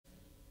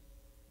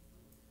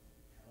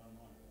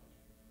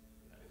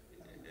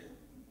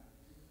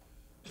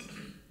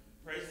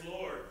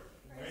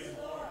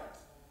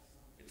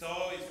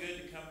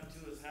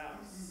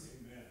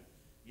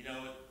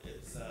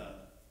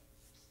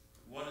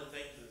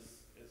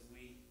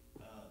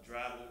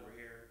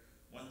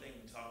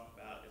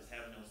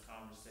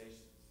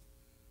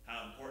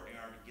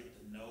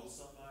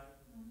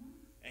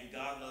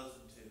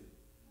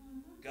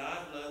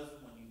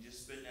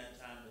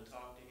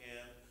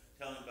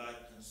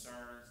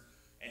concerns,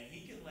 and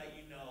he can let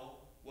you know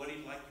what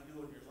he'd like to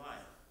do in your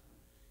life.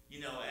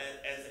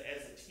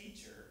 As a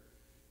teacher,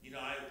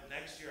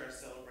 next year I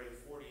celebrate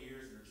 40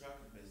 years in the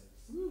trucking business.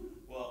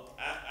 Well,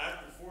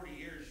 after 40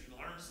 years, you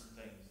learn some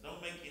things.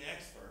 Don't make you an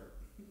expert,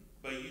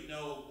 but you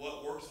know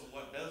what works and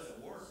what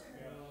doesn't work.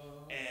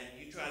 And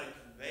you try to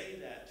convey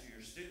that to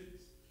your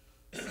students.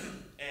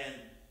 And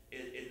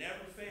it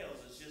never fails.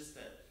 It's just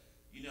that,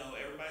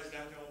 everybody's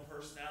got their own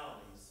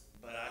personalities.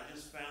 But I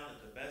just found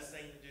that the best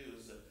thing to do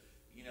is that,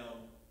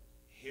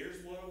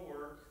 here's what'll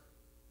work,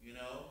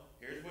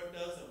 here's what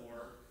doesn't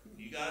work.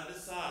 You got to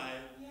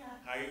decide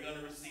how you're going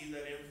to receive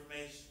that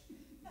information.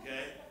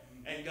 Okay?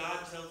 And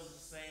God tells us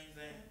the same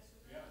thing.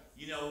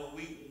 When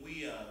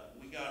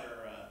we got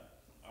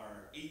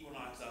our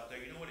Equinox out there,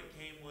 you know what it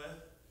came with?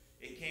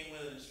 It came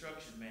with an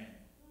instruction manual.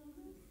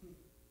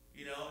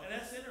 And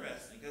that's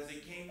interesting because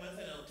it came with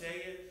it. It'll tell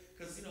you,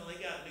 because they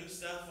got new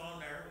stuff on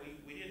there.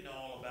 We didn't know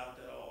all about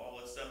that, all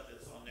the stuff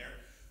that's on there.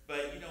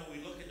 But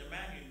we look at the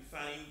manual and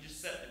find you can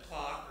just set the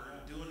clock or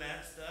doing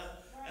that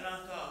stuff. And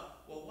I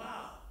thought, well,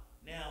 wow.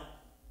 Now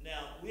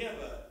we have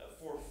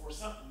for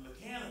something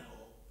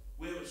mechanical,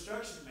 we have an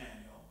instruction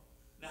manual.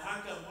 Now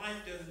how come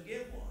life doesn't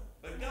give one?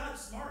 But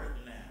God's smarter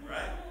than that,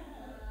 right?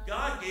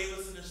 God gave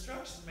us an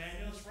instruction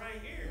manual. It's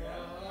right here.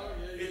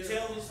 It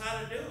tells us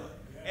how to do it.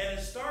 And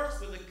it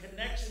starts with a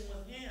connection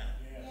with Him.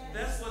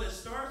 That's what it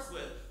starts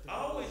with. I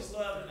always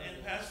love,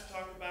 and Pastor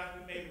talked about,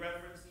 we made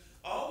reference,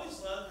 I always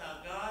loved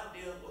how God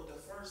dealt with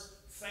the first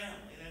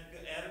family,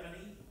 Adam and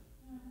Eve.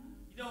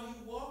 He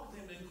walked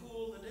with them in the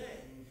cool of the day.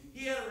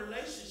 He had a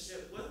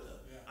relationship with them.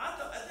 I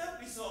thought that would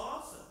be so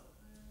awesome.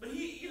 But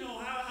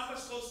how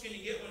much closer can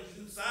you get when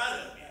you're inside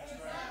of him?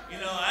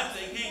 I'd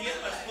say you can't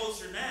get much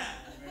closer than that.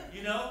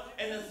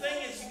 And the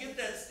thing is, you get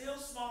that still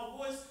small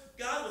voice.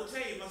 God will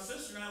tell you. My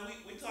sister and I,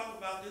 we talk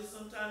about this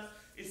sometimes.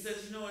 It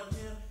says,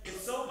 Tim,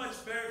 it's so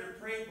much better to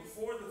pray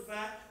before the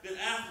fact than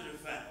after the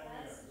fact.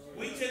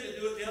 We tend to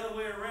do it the other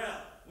way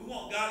around. We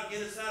want God to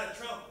get us out of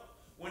trouble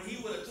when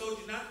He would have told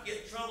you not to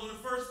get in trouble in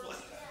the first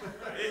place.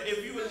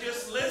 If you would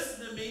just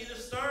listen to me to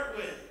start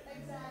with.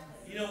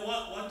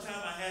 One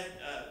time I had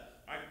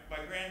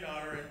my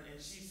granddaughter,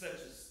 and she's such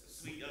a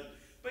sweet young.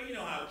 But you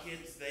know how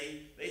kids,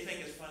 they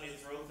think it's funny to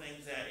throw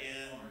things at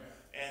you.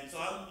 And so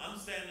I'm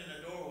standing in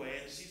the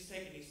doorway, and she's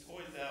taking these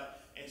toys out,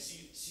 and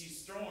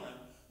she's throwing them.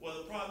 Well,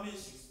 the problem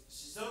is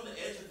she's on the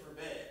edge of her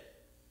bed,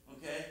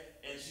 okay?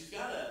 And she's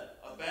got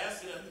a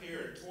basket up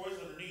here and toys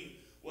underneath.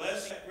 Well,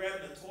 as she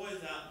grabbed the toys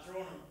out and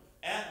throwing them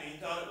at me and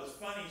thought it was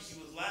funny, she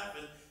was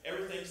laughing,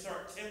 everything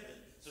started tipping.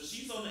 So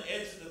she's on the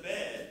edge of the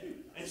bed,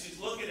 and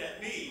she's looking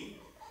at me,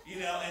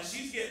 and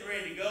she's getting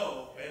ready to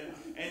go.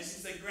 And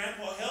she said,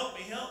 Grandpa, help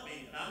me.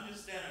 And I'm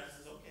just standing there. I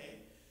says,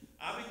 okay,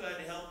 I'll be glad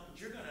to help, but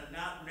you're going to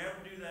never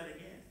do that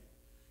again.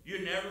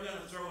 You're never going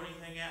to throw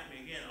anything at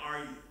me again,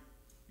 are you?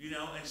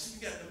 And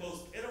she's got the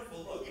most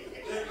pitiful look. The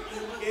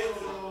kids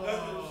with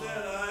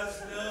upset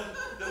eyes,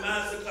 the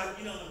mouths look like,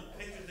 the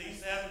pictures they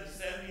used to have in the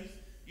 70s,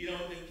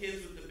 the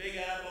kids with the big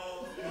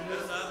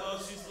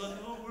eyeballs, she's looking,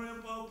 oh,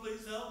 Grandpa,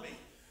 please help me.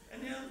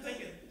 And then I'm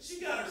thinking,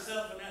 she got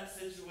herself in that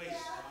situation.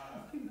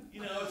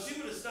 If she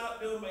would have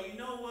stopped doing, but you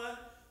know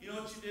what? You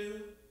know what you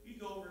do? You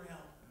go over and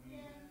help her.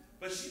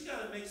 But she's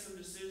got to make some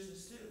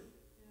decisions too.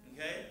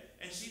 Okay?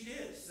 And she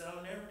did. She said,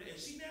 I'll never do. And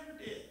she never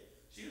did.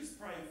 She was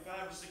probably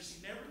 5 or 6.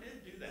 She never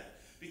did do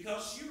that.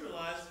 Because she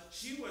realized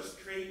she was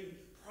creating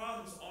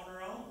problems on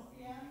her own.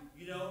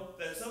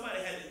 That somebody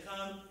had to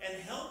come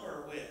and help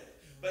her with.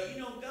 But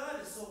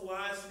God is so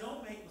wise. He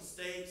don't make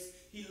mistakes.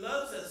 He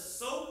loves us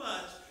so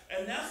much.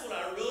 And that's what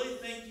I really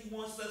think He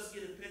wants us to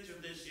get a picture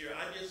of this year.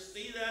 I just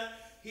see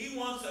that. He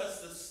wants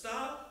us to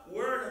stop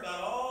worrying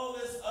about all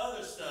this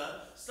other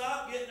stuff.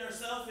 Stop getting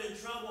ourselves in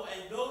trouble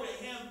and go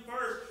to Him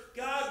first.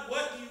 God,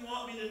 what do you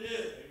want me to do?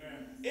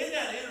 Amen. Isn't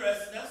that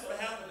interesting? That's what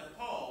happened to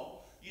Paul.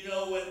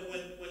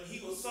 When he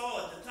was Saul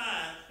at the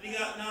time, and he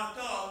got knocked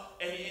off,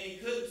 and he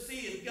couldn't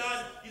see. And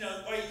God,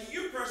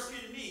 you're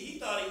persecuting me. He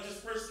thought he was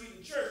just persecuting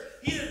the church.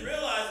 He didn't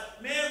realize,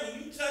 man,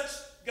 when you touch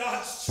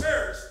God's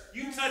church,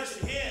 you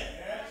touching Him.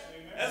 Yes.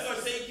 That's why I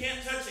say you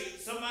can't touch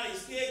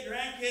somebody's kid,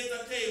 grandkids.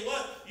 I tell you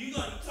what, you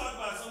talk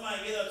about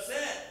somebody get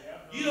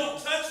upset. You don't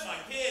touch my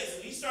kids,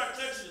 and you start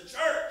touching the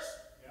church.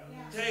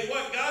 Tell you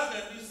what, God's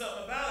going to do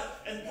something about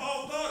it. And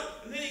Paul thought it.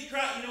 And then he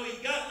cried,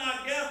 he got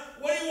knocked down.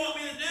 What do you want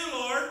me to do,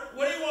 Lord?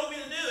 What do you want me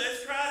to do?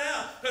 Let's cry it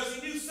out. Because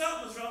he knew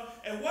something was wrong.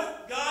 And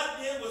what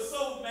God did was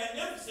so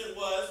magnificent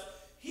was,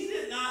 He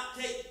did not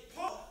take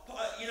Paul,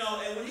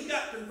 and when he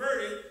got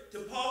converted to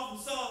Paul from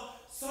Saul,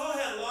 Saul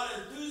had a lot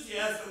of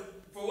enthusiasm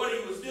for what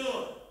he was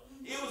doing.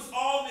 It was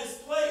all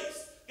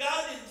misplaced.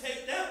 God didn't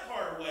take that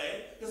part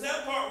away, because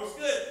that part was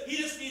good. He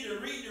just needed to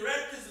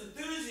redirect his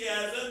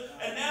enthusiasm,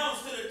 and now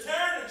instead of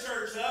tearing the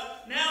church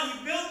up, now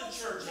He built the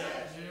church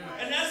up.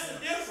 And that's the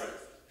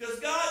difference. Because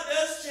God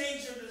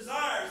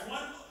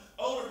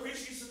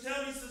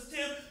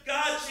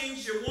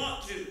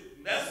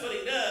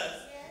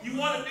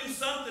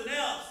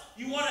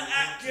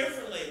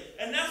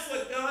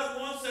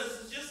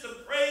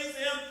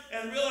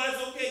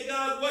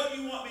what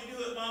you want me to do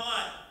with my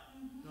life.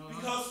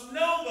 Because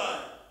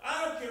nobody,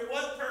 I don't care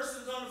what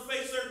person's on the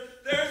face of earth,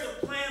 there's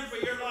a plan for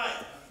your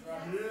life.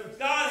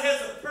 God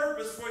has a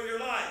purpose for your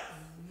life.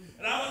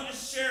 And I want to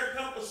just share a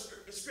couple of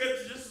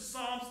scriptures. This is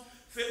Psalms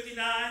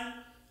 59,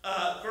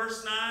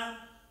 verse 9.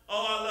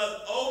 Oh, I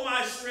love, oh,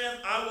 my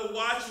strength, I will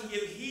watch and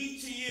give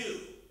heed to you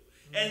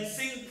and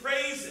sing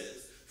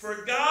praises.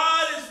 For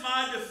God is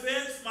my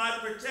defense, my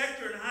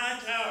protector and high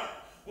tower.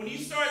 When you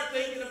start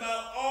thinking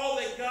about all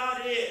that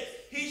God is,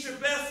 he's your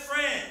best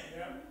friend.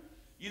 Yeah.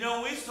 You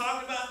know, we was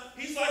talking about,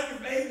 he's like your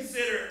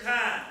babysitter at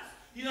times.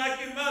 You know, like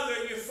your mother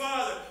and your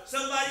father.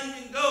 Somebody you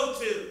can go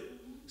to.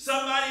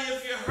 Somebody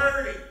if you're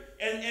hurting.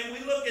 And we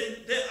look at,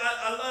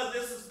 I love,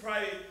 this is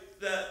probably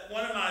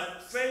one of my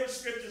favorite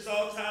scriptures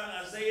all the time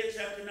in Isaiah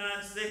chapter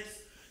 9:6.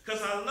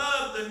 Because I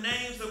love the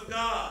names of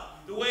God.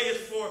 The way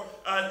it's for,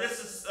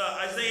 this is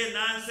Isaiah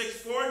 9:6.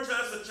 For unto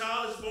us a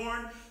child is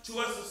born, to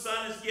us a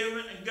son is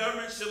given, and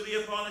government shall be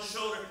upon his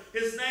shoulder.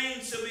 His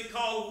name shall be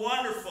called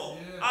Wonderful.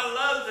 Yeah. I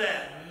love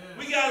that. Yeah.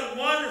 We got a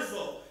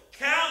Wonderful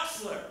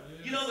Counselor.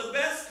 Yeah. You know, the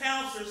best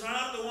counselors are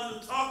not the ones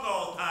who talk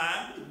all the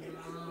time.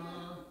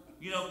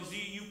 You know, because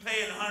you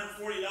paying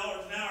 $140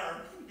 an hour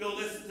to go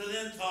listen to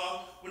them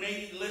talk when they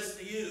need to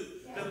listen to you.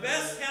 The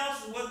best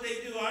counselors, what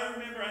they do, I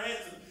remember I had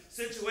some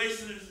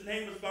situation, his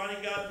name was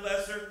Bonnie, God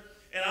bless her,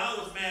 and I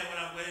was mad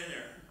when I went in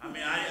there. I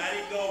mean, I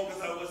didn't go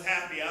because I was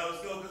happy. I was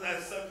going because I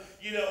had some,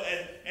 you know,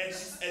 and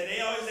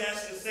they always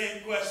ask the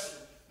same question.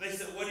 They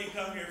said, what do you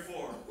come here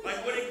for?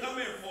 Like, what do you come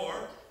here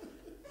for?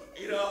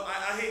 You know,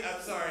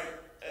 I'm sorry.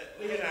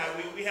 Lee and I,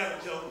 we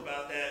have a joke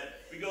about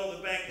that. We go to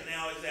the bank and they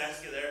always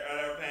ask you there at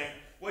our bank,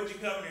 what you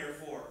coming here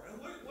for?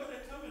 What are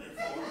they coming here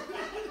for?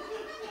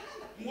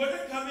 What are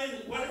they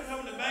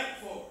coming to the bank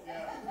for?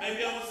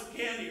 Maybe I want some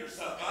candy or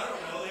something. I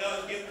don't know. They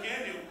always give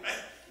candy away.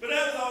 But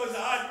that was always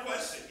an odd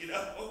question, you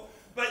know.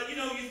 But, you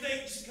know, you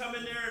think she come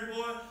in there and,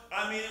 boy,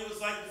 I mean, it was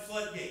like the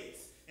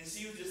floodgates. And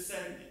she was just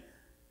sitting there.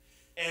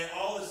 And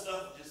all this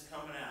stuff was just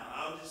coming out.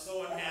 I was just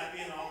so unhappy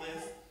and all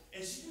this.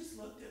 And she just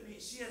looked at me.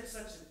 She had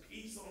such a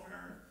peace on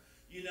her,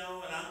 you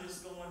know. And I'm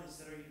just going and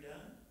said, are you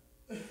done?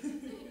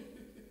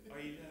 Are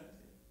you done?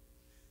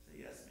 I said,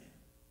 yes, ma'am.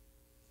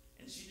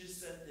 And she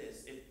just said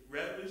this. It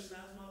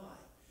revolutionized my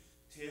life.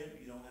 Tim,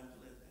 you don't have to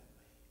live that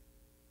way.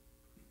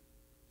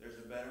 There's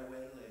a better way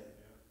to live.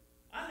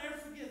 I never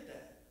forget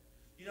that.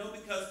 You know,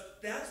 because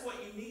that's what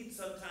you need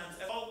sometimes.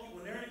 All people,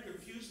 when they're in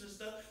confusion and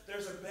stuff,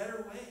 there's a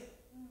better way.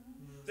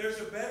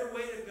 There's a better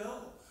way to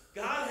go.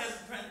 God has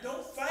a plan.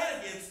 Don't fight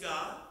against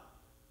God.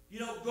 You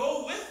know,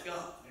 go with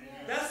God.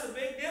 That's a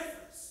big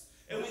difference.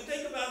 And we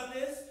think about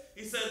this.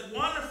 He said,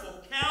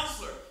 Wonderful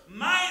Counselor,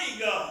 Mighty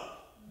God.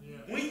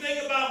 When we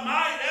think about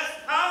mighty,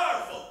 that's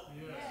powerful.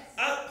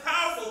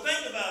 Powerful,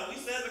 think about it.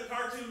 We said the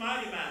cartoon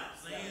Mighty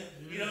Mouse.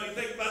 You know, you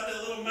think about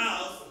that little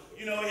mouse.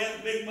 You know, he had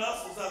the big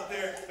muscles up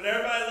there, but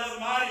everybody loved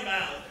Mighty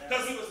Mouse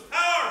because he was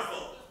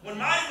powerful. When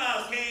Mighty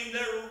Mouse came,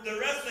 the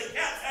rest of the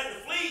cats had to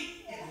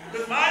flee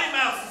because Mighty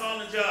Mouse was on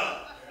the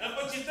job.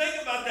 But you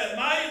think about that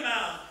Mighty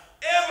Mouse,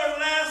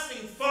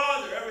 everlasting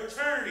Father of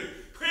eternity,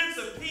 Prince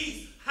of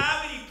Peace.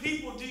 How many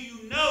people do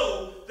you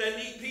know that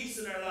need peace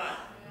in their life?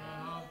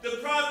 The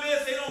problem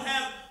is they don't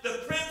have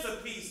the Prince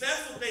of Peace.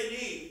 That's what they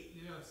need.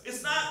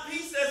 It's not,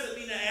 peace doesn't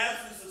mean the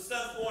absence of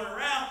stuff going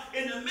around.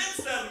 In the midst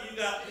of it, you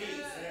got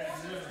peace.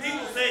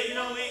 People say, you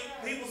know,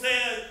 people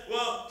say,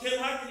 well, Tim,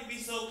 how can you be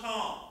so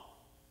calm?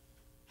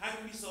 How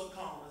can you be so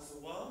calm? I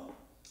said, well,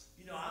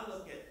 you know, I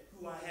look at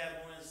who I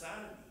have on the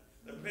inside of me,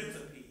 the Prince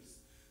of Peace.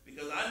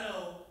 Because I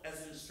know,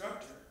 as an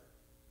instructor,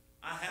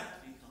 I have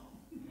to be calm.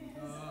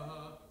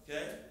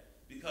 Okay?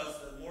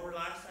 Because the more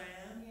relaxed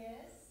I am,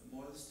 the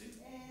more the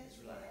student is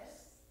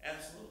relaxed.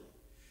 Absolutely.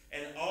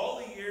 And all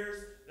the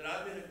years that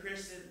I've been a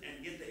Christian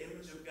and get the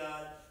image of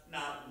God,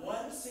 not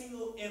one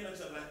single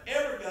image of I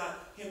ever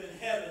got him in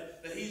heaven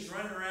that he's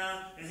running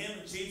around and him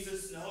and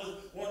Jesus and the Holy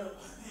wonder,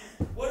 oh,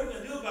 man, what are we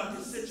going to do about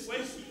this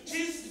situation?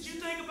 Jesus, did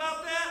you think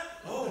about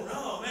that? Oh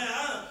no, man,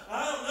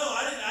 I don't know.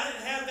 I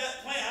didn't have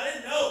that plan. I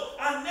didn't know.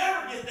 I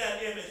never get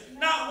that image.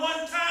 Not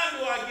one time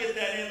do I get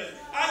that image.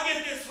 I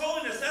get this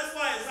holiness. That's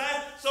why it's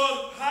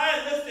so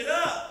high and lifted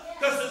up.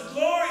 Because his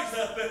glory's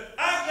up there.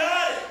 I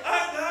got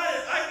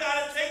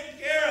it taken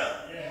care of.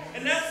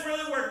 And that's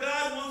really where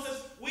God wants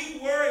us. We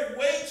worry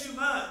way too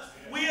much.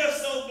 We are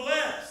so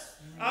blessed.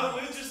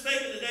 We were just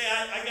thinking today,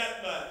 I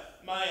got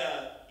my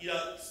you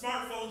know,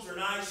 smartphones are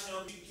nice, you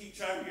know, you can keep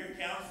track of your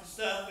accounts and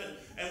stuff,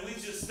 and we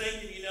just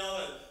thinking, you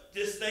know,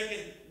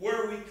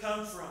 where we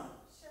come from.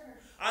 Sure.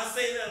 I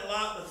say that a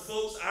lot, but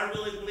folks, I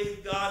really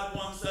believe God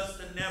wants us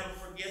to never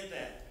forget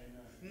that.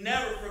 Amen.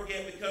 Never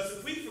forget, because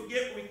if we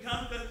forget where we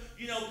come from,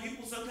 you know,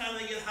 people sometimes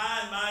they get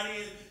high and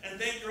mighty and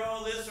think they're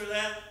all this or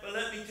that, but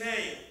let me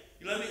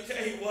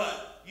tell you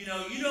what, you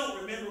know, you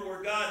don't remember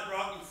where God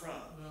brought you from.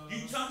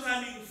 No.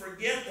 Sometimes you can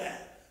forget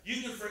that.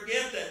 You can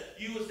forget that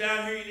you was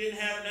down here, you didn't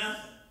have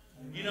nothing.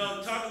 Amen. You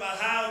know, talk about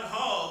high and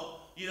hog,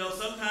 you know,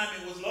 sometimes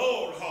it was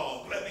low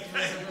hog, let me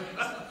tell you.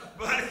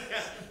 But,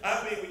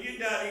 I mean, when you're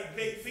down eating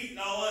pig feet and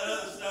all that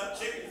other stuff,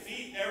 chicken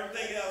feet and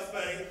everything else,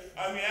 buddy.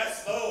 I mean,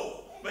 that's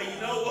low. But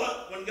you know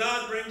what? When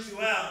God brings you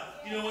out,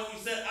 you know what you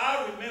said?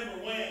 I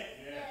remember when.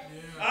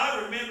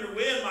 I remember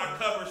when my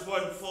cupboards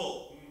wasn't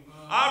full.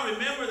 I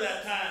remember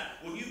that time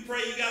when you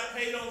pray you got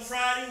paid on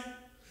Friday.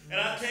 And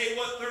I tell you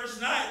what,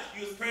 Thursday night,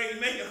 you was praying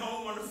to make it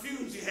home on the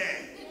fumes you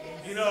had.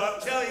 You know,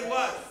 I'm telling you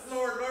what,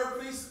 Lord,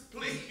 please,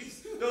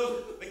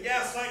 the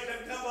gas light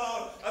doesn't come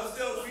on. I'm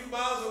still a few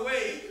miles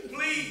away.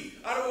 Please,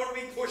 I don't want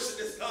to be pushing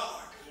this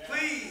car.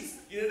 Please.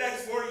 The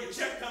next morning, your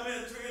check come in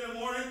at 3 in the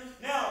morning.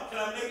 Now, can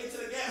I make it to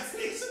the gas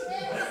station?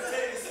 And I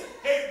say,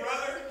 hey,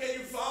 brother, can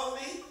you follow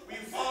me? Will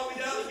you follow me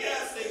down to the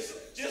gas station?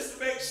 Just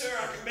to make sure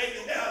I can make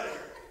it down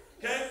there.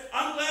 Okay?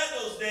 I'm glad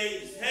those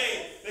days,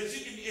 that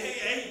you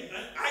can,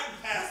 I can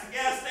pass the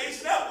gas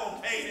station up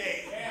on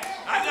payday.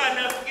 I got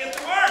enough to get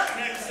to work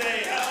next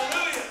day.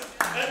 Hallelujah.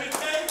 Let me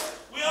tell you,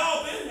 we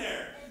all been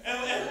there.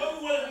 And what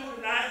we want to do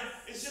tonight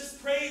is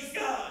just praise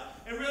God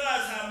and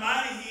realize how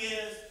mighty He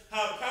is,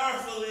 how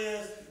powerful He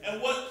is, and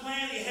what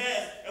plan He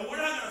has. And we're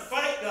not going to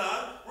fight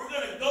God. We're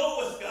going to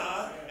go with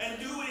God and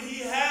do what He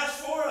has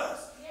for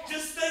us.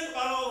 Just think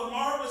about all the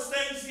marvelous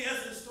things He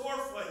has in store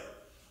for you.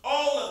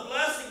 All the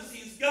blessings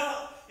He's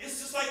got. It's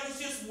just like He's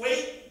just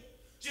waiting.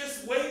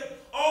 Just waiting.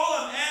 All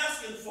I'm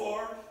asking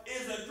for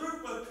is a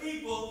group of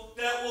people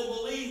that will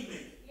believe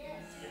me. Yes.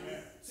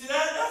 See,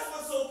 that's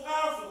what's so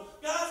powerful.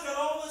 God's got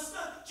all this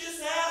stuff.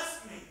 Just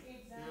ask me.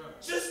 Exactly.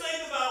 Just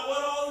think about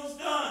what all He's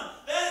done.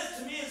 That is,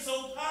 to me, is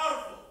so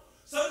powerful.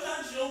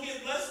 Sometimes you don't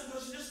get blessed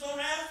because you just don't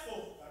ask for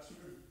it.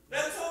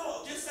 That's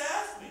all. Just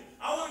ask me.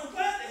 I'm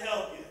glad to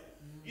help you.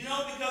 You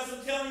know, because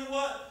I'm telling you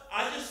what,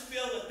 I just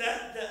feel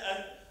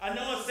that I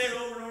know I say it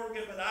over and over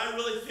again, but I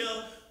really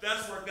feel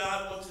that's where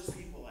God wants His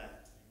people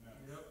at.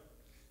 Yep.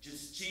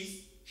 Just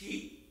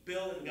keep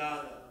building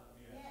God up.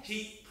 Yes.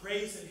 Keep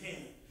praising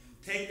Him.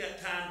 Take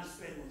that time to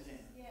spend with Him.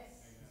 Yes.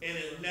 And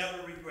it'll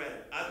never regret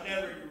it. I've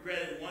never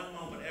regretted one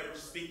moment ever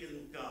speaking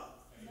with God.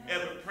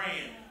 Ever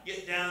praying.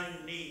 Get down on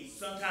your knees.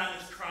 Sometimes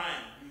it's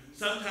crying.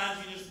 Sometimes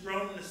you just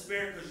groan in the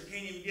spirit because you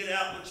can't even get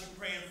out what you're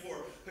praying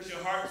for because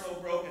your heart's so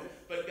broken.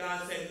 But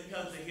God said He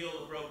comes to heal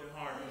the broken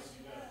heart.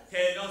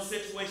 Okay, no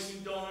situation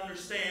you don't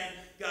understand.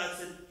 God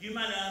said, you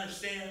might not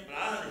understand, but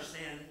I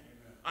understand.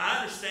 I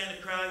understand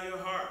the cry of your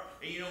heart.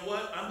 And you know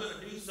what? I'm going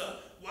to do something.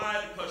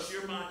 Why? Because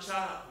you're my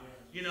child.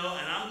 You know,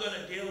 and I'm going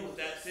to deal with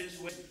that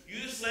situation.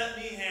 You just let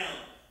me handle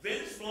it.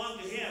 Vengeance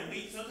belongs to Him.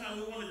 Sometimes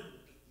we want to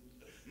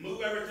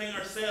move everything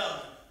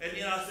ourselves. And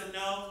you know, I said,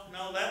 no,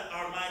 let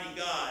our mighty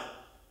God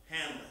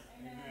handle it.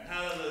 Amen.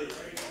 Hallelujah.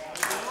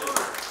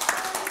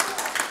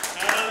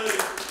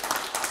 Hallelujah.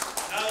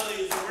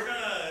 Hallelujah. So we're going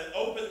to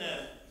open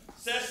the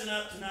session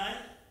up tonight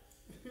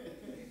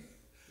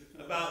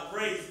about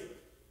praising.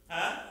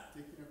 Huh?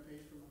 Taking a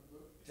page from my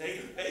book.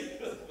 Taking a page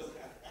from the book.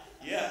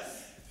 Yes.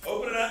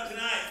 Open it up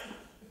tonight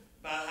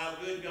about how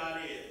good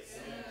God is.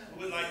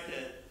 We would like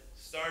to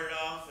start it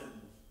off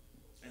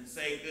and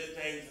say good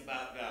things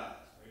about God.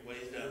 What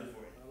He's done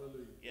for you.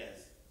 Hallelujah.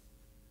 Yes.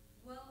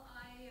 Well,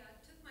 I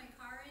took my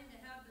car in to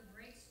have the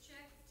brakes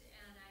checked,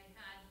 and I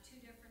had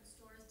 2 different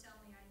stores tell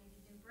me I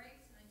needed new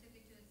brakes, and I took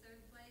it to a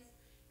 3rd place,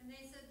 and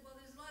they said, well,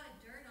 there's a lot of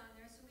dirt on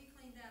there, so we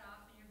cleaned that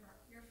off, and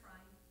you're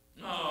fine.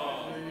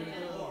 Oh,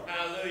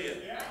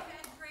 hallelujah. I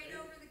had prayed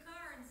over the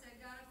car and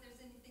said, God, if there's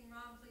anything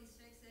wrong, please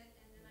fix it,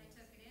 and then I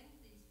took it in to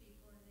these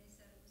people, and they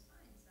said it was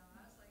fine, so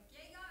I was like,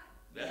 yay, God.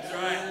 That's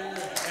right.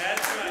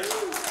 That's right.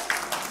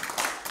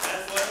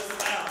 That's what it's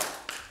about.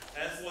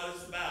 That's what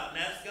it's about. And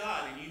that's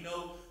God. And you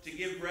know to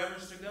give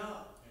reverence to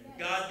God.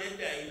 God did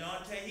that. You know,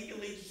 I tell you, He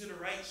can lead you to the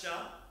right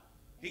shop.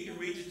 He can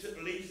lead you to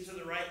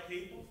the right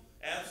people.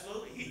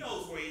 Absolutely. He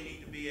knows where you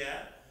need to be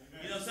at.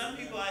 You know, some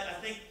people, I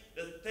think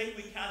the thing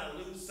we kind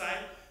of lose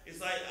sight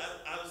is like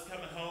I was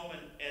coming home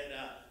and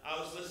I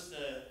was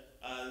listening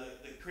to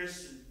the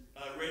Christian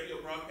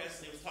radio broadcast,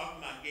 and they was talking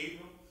about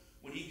Gabriel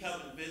when he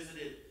come and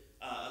visited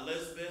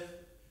Elizabeth,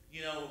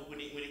 you know, when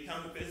he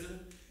come to visit,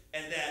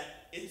 and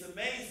that it's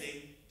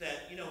amazing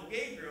that, you know,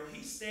 Gabriel,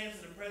 he stands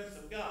in the presence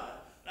of God.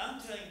 And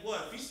I'm telling you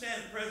what, if you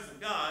stand in the presence of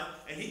God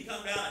and He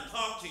come down and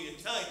talk to you and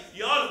tell you,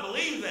 you ought to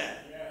believe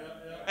that.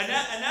 And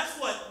that's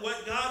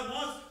what God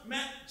wants.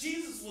 Man,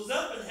 Jesus was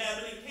up in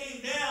heaven and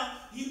came down.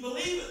 He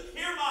believed it.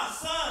 Hear my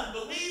son,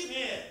 believe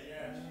Him.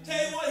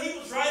 Tell you what, He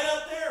was right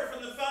up there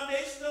from the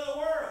foundation of the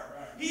world.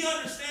 He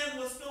understands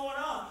what's going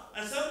on.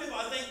 And some people,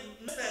 I think,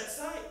 miss that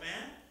sight,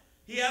 man.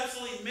 He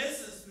absolutely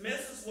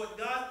misses what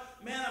God,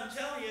 man, I'm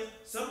telling you,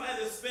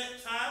 somebody that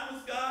spent time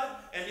with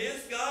God and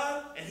is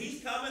God, and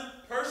He's coming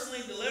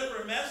personally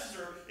deliver a message,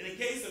 or in the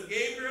case of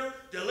Gabriel,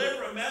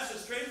 deliver a message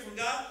straight from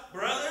God,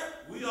 brother,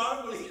 we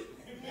ought to believe it.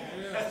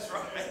 Yeah. That's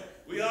right.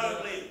 We ought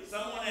to believe it.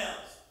 Someone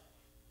else.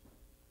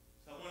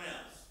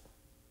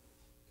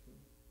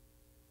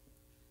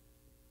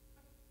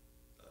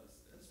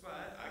 That's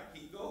fine. I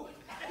keep going.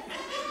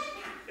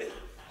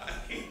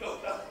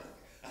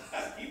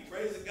 I keep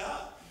praising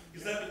God.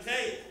 Because let me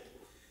tell you,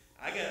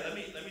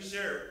 let me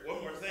share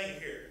one more thing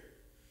here.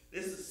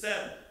 This is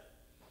 7.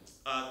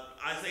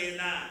 Isaiah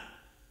 9.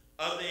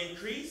 Of the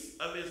increase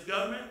of His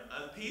government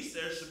of peace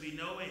there should be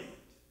no end.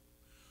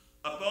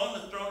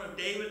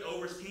 anointed David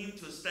over his kingdom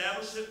to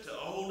establish it, to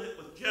hold it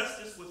with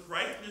justice, with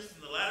righteousness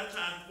from the latter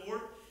time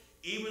forth,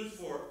 even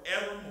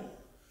forevermore.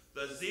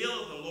 The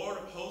zeal of the Lord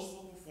of hosts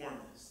will perform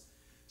this.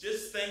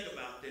 Just think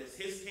about this.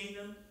 His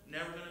kingdom,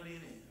 never going to be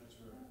an end. That's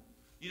right.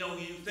 You know, when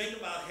you think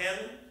about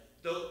heaven,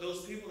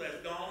 those people that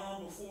have gone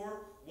on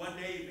before, one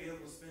day you'll be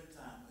able to spend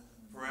time with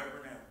them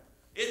forever and ever.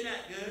 Isn't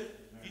that good?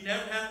 You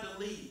never have to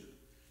leave.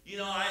 You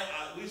know,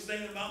 we was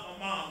thinking about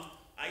my mom.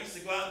 I used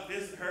to go out and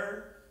visit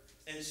her,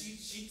 and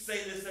she'd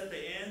say this at the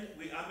end.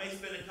 I may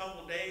spend a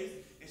couple of days,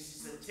 and she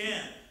said,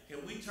 Tim,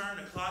 can we turn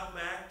the clock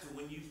back to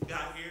when you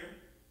got here?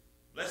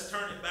 Let's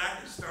turn it back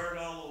and start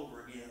it all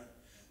over again.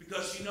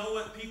 Because you know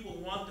what people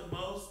want the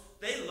most?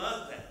 They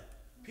love that.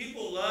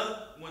 People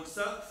love when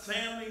some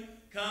family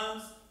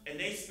comes and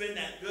they spend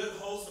that good,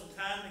 wholesome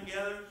time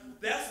together.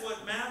 That's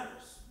what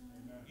matters.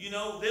 Amen. You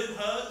know, them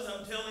hugs,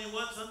 I'm telling you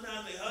what,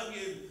 sometimes they hug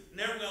you,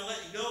 never going to let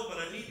you go, but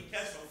I need to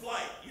catch my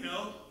flight, you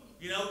know,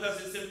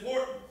 because it's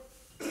important.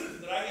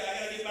 But I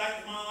got to get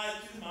back to my life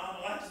too, Mom.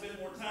 I like to spend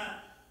more time.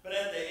 But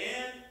at the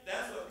end,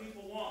 that's what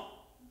people want.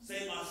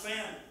 Say, my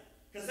family.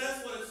 Because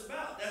that's what it's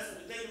about. That's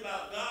what we think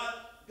about God.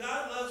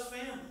 God loves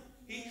family.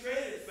 He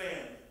created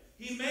family.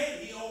 He made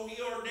it. He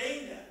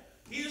ordained that.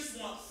 He just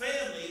wants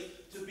family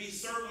to be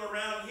circled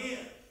around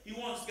him. He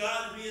wants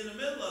God to be in the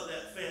middle of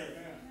that family.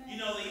 Amen. You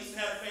know, they used to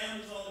have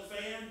families on the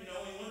fan, you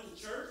know, when we went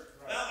to church.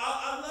 Right.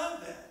 I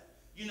love that.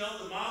 You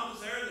know, the mom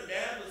was there, the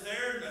dad was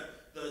there, and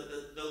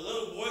the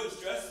little boy was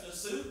dressed in a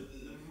suit,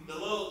 and the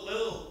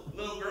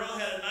little girl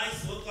had a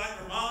nice look like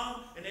her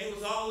mom, and they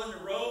was all in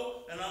a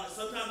row, and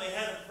sometimes they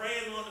had them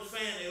praying on the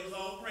fan. They was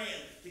all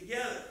praying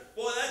together.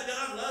 Boy, that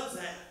God loves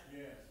that.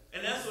 Yes.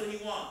 And that's what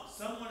he wants.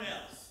 Someone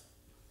else.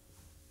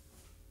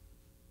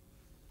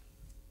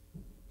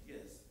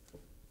 Yes.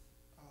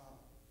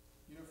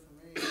 You know, for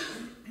me,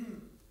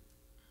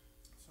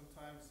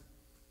 sometimes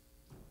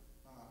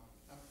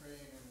I'm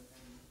praying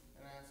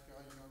and I ask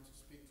God, you know, to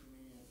speak to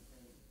me,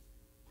 and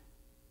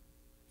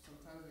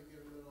sometimes I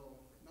get a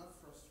little, not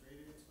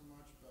frustrated so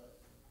much,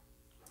 but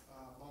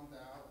bummed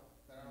out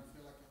that I don't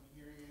feel like I'm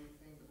hearing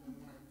anything, but then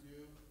when I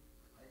do,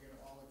 I get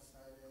all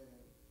excited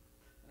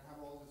and I have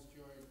all this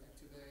joy. Like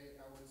today,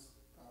 I was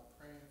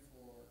praying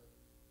for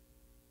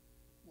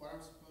what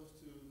I'm supposed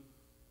to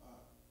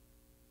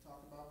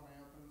talk about when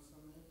I open the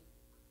Sunday,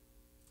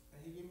 and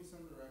he gave me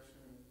some direction,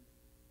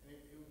 and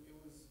it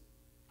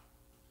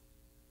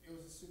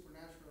was a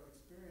supernatural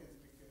experience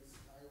because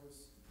I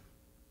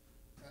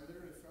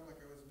literally felt like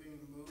I was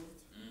being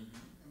moved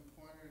and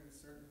pointed in a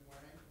certain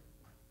way.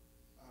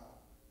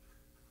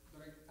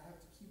 But I have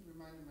to keep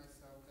reminding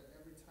myself that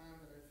every time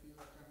that I feel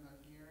like I'm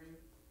not hearing,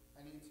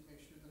 I need to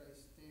make sure that I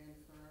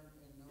stand firm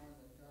and knowing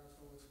that God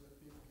is always with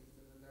me, because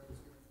then the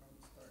devil's going to come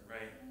and start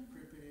Right.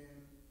 creeping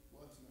in.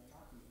 Well, he's not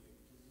talking to you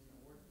because he's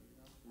not working,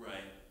 you know.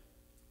 Right.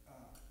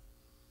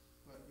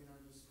 But you know,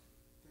 just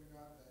thank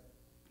God that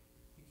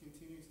he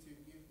continues to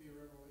give me a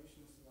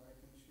revelation so that I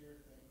can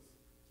share things,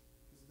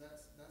 because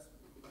that's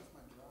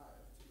my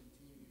drive to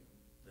continue.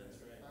 That's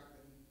The right. fact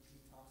that he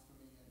talks to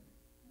me, and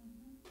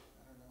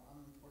I don't know,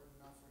 I'm important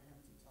enough for him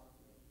to talk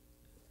to me.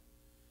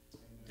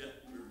 Amen. Yeah,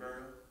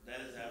 Roberta, that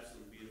is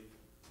absolutely beautiful.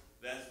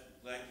 That's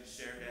glad you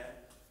shared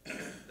that.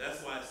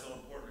 That's why it's so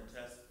important to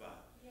testify.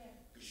 Yeah.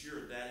 Because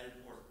you're that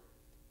important.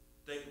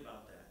 Think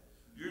about that.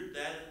 You're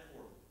that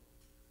important.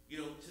 You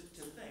know,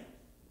 to think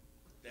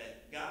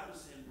that God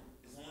was in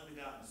his only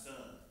begotten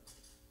Son,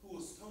 who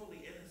was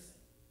totally innocent.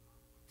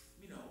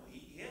 You know,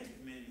 he hadn't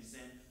committed any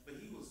sin, but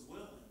he was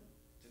willing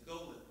to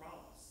go to the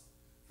cross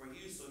for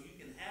you so you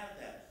can have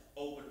that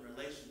open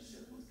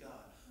relationship with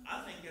God.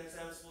 I think that's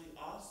absolutely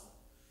awesome.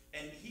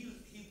 And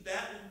he's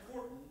that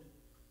important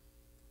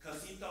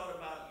because he thought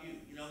about you.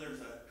 You know, there's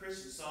a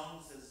Christian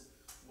song that says,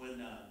 when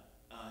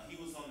he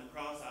was on the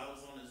cross, I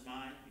was on his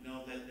mind. You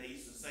know, that they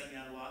used to sing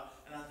that a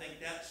lot. And I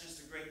think that's just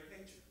a great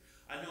picture.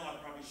 I know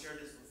I probably shared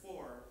this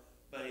before,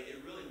 but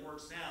it really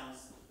works now.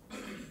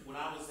 When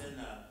I was in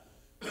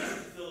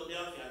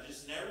Philadelphia, I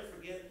just never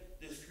forget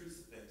this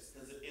crucifix,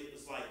 because it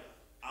was like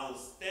I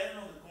was standing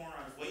on the corner,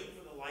 I was waiting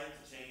for the light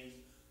to change,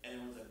 and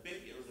it was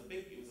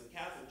a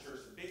Catholic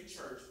church, a big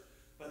church,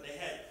 but they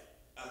had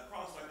a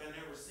cross like I'd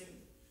never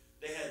seen.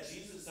 They had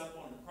Jesus up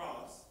on the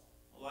cross,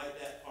 like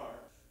that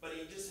part, but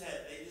they just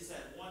had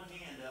one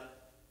hand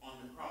up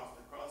on the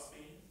cross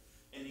beam,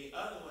 and the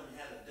other one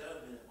had a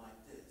dove in it like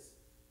this.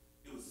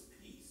 It was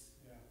peace.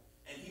 Yeah.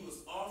 And he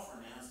was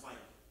offering that. It's like,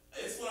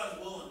 it's what I was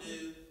willing to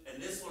do,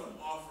 and this is what I'm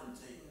offering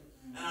to you.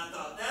 And I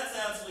thought, that's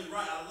absolutely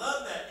right. I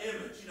love that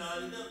image. You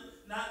know,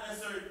 not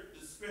necessarily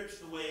the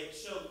scripture the way it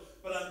showed,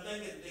 but I'm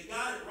thinking they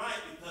got it right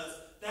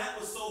because that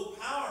was so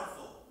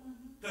powerful.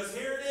 Because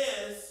here it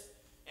is,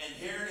 and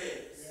here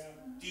it is. Yeah.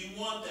 Do you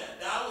want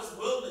that? I was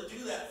willing to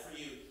do that for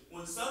you.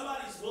 When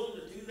somebody's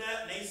willing to do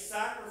that and they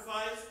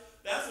sacrifice,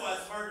 that's why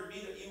it's hard for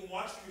me to even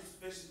watch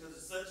crucifixion, because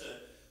it's such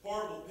a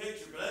horrible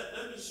picture. But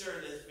let me share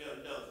this if you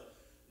don't.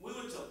 We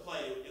went to a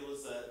play. It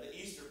was the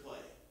Easter play,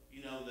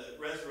 you know, the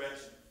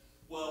resurrection.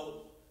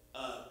 Well,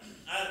 I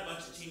had a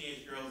bunch of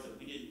teenage girls that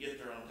we didn't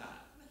get there on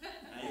time.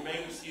 Now, you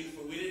may excuse,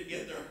 but we didn't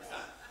get there on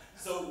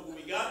So when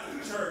we got to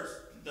the church,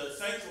 the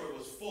sanctuary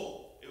was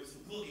full. It was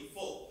completely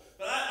full.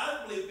 But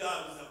I believe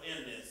God was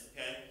in this,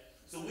 okay?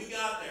 So we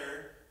got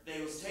there. They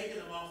was taking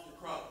him off the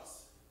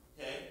cross,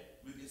 okay?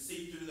 We could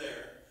see through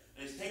there.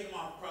 And he's taking him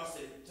off the cross.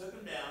 They took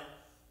him down.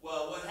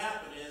 Well, what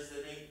happened is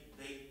that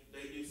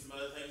they do some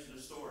other things in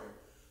the story.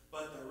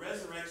 But the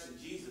resurrection,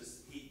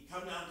 Jesus, he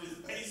come down through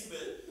the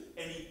basement,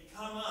 and he'd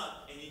come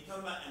up, and he'd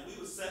come back, and we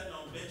was sitting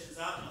on benches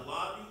out in the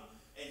lobby,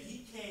 and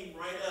he came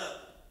right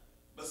up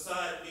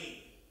beside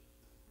me.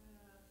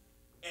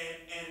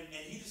 And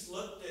he just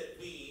looked at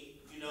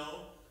me, you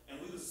know, and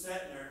we was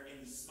sitting there,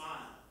 and he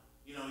smiled.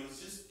 You know,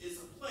 it's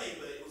a play,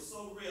 but it was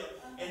so real.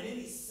 And then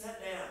he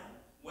sat down,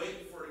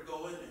 waiting for it to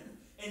go in there.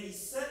 And he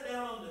sat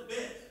down on the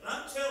bed. And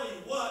I'm telling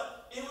you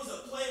what, it was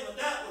a play, but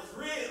that was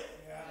real.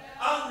 Yeah.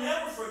 I'll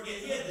never forget.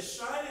 He had the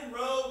shining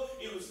robe.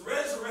 It was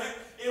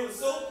resurrected. It was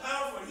so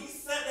powerful. And he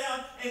sat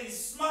down and he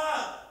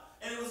smiled.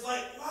 And it was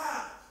like,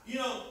 wow, you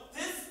know,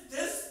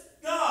 this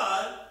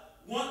God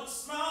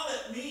smiled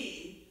at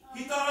me.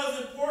 He thought I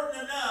was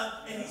important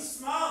enough, and he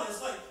smiled. It's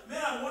like,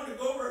 man, I wanted to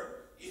go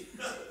over,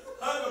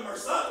 hug him or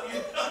something.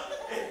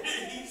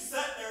 And he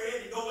sat there. He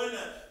had to go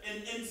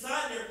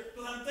inside there.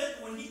 But I'm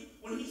thinking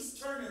when he's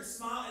turned and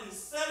smiled, and he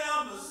sat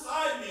down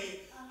beside me,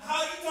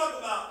 how you talk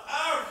about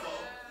powerful.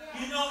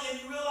 You know,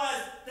 and you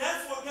realize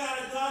that's what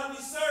kind of God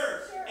we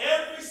serve. Sure.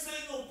 Every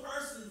single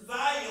person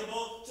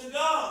valuable to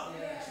God.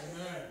 Yes.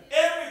 Amen.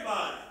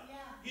 Everybody. Yeah.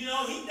 You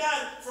know, he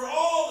died for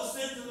all the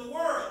sins of the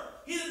world.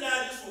 He didn't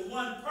die just for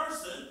one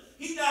person.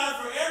 He died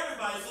for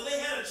everybody, so they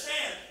had a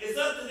chance. It's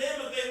up to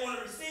them if they want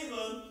to receive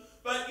him.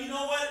 But you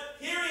know what?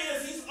 Here he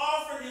is. He's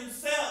offered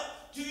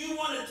himself. Do you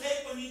want to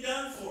take what he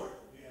done for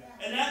you?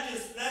 Yeah. And that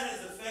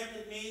has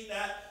affected me.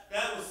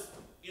 That was,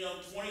 you know,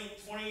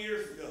 20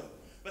 years ago.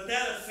 But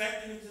that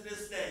affected me to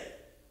this day.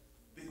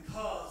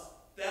 Because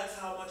that's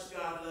how much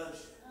God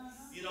loves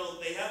you. You know,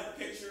 they have a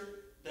picture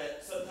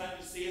that sometimes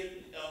you see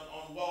it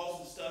on walls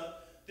and stuff.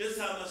 This is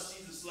how much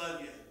Jesus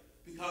loved you.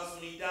 Because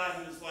when he died,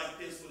 he was like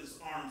this with his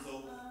arms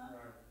open.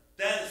 Right.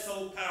 That is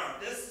so powerful.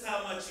 This is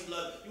how much he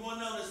loved you. You want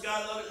to know this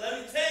God loved you?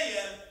 Let me tell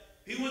you,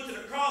 he went to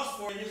the cross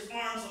for you, and his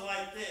arms are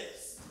like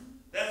this.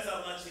 That's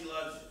how much he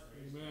loves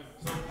you. Amen.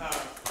 So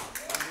powerful.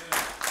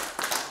 Amen.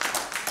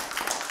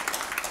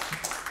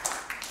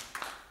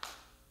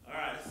 All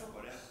right,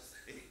 somebody else.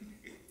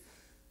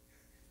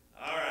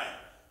 All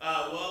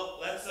right. Well,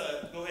 let's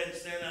go ahead and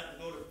stand up and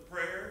go to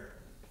prayer.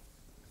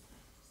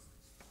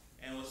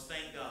 And let's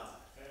thank God.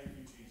 Thank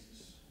you,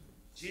 Jesus.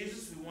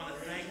 Jesus, we want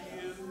to thank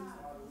you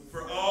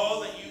for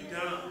all that you've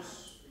done.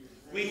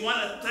 We want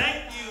to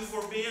thank you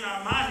for being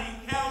our mighty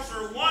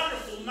counselor,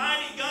 wonderful,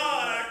 mighty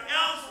God, our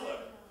counselor.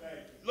 Thank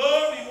you.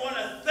 Lord, we want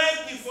to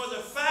thank you for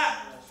the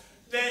fact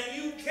that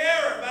you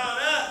care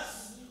about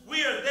us.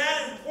 We are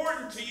that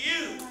important to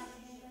you.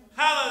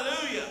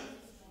 Hallelujah.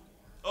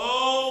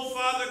 Oh,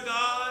 Father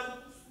God,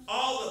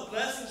 all the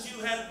blessings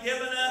you have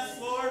given us,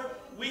 Lord,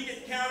 we can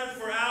count it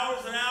for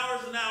hours and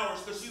hours and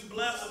hours because you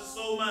bless us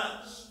so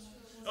much.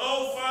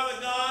 Oh,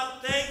 Father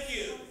God, thank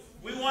you.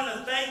 We want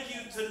to thank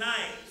you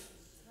tonight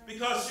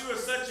because you are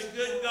such a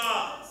good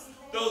God.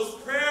 Those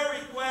prayer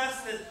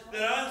requests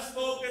that are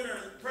unspoken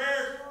or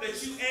prayers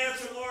that you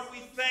answer, Lord, we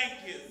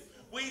thank you.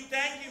 We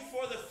thank you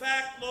for the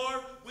fact,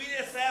 Lord, we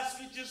just ask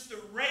you just to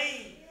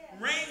rain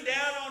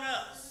down on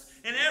us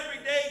and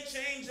every day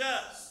change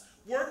us.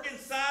 Work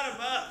inside of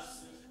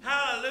us.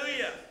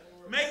 Hallelujah.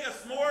 Make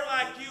us more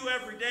like you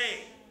every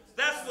day.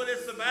 That's what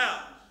it's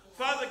about.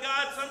 Father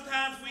God,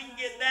 sometimes we can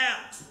get down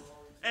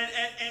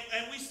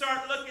and we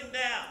start looking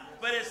down.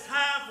 But it's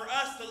time for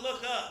us to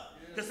look up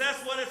because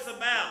that's what it's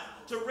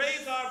about. To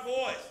raise our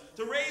voice,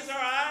 to raise our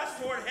eyes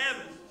toward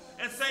heaven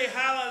and say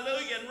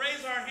hallelujah and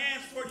raise our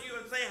hands toward you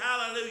and say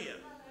hallelujah.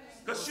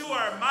 Because you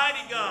are a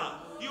mighty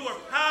God. You are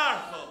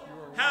powerful.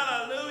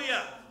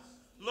 Hallelujah.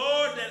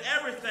 Lord, that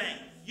everything,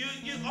 you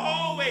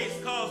always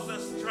cause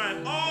us to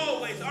triumph.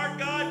 Always. Our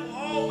God will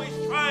always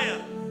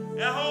triumph.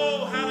 And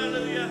oh,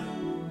 hallelujah.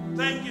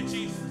 Thank you,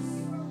 Jesus.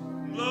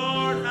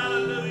 Lord,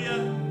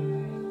 hallelujah.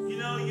 You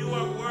know, you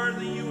are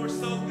worthy. You are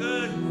so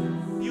good.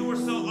 You are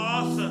so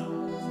awesome.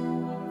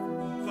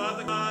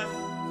 Father God,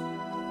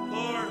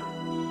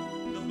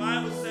 Lord, the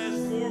Bible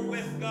says, for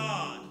with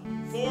God,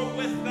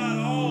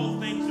 all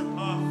things are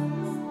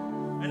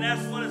possible. And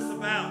that's what it's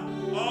about.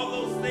 All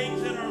those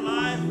things in our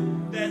life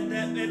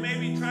that may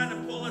be trying to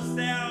pull us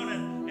down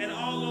and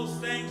all those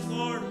things,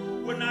 Lord,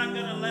 we're not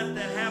going to let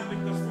that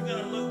happen because we're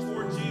going to look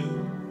towards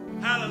you.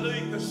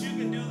 Hallelujah, because you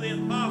can do the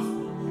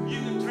impossible. You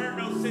can turn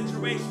those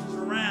situations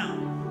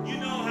around. You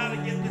know how to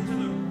get to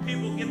the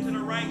people, get to the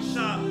right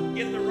shop,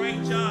 get the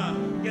right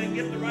job,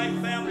 get the right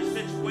family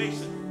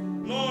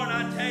situation. Lord,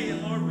 I tell you,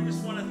 Lord, we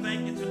just want to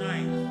thank you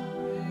tonight.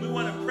 We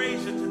want to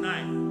praise you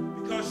tonight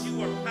because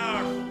you are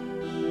powerful.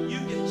 You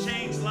can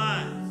change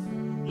lives.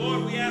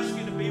 Lord, we ask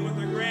you to be with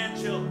our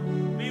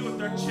grandchildren, be with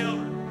our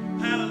children.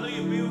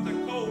 Hallelujah, be with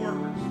our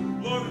co-workers.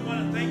 Lord, we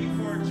want to thank you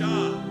for our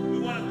job. We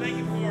want to thank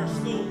you for our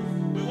schools.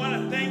 We want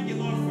to thank you,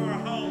 Lord, for our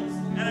homes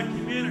and our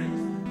communities.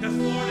 Because,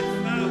 Lord, it's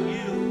about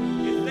you.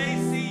 If they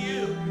see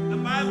you, the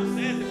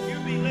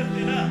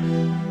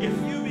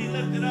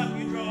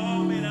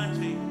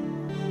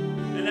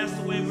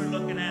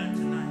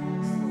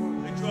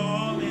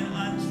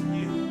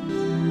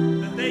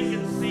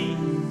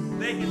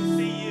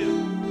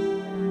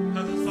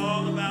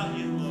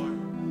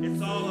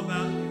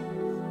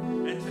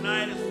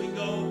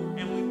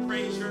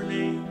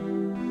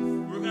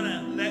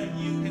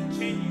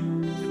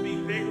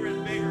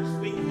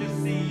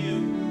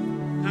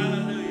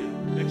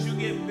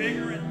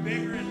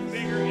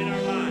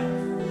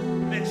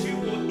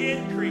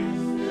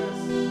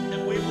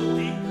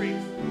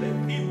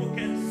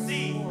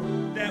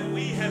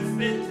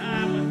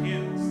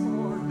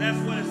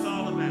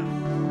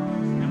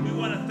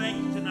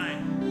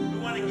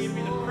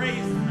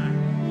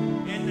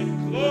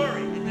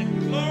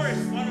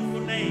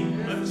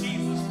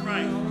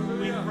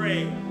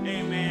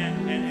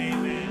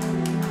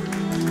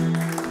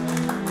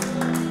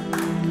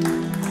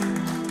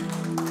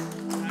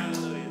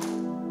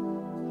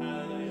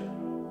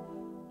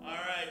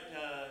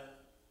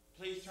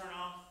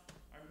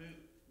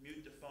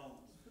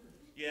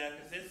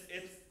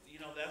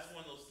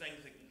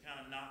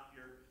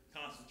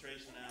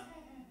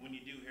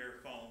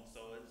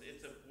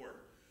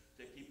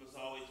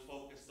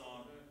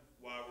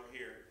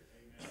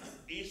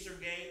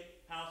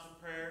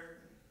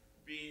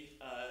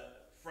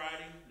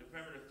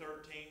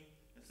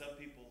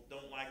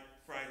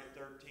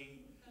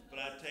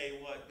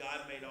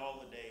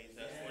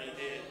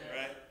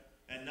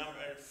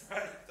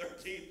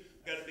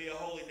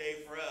holy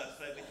day for us,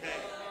 let me tell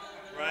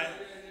you. Right?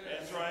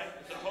 That's right.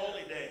 It's a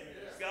holy day.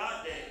 It's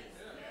God day.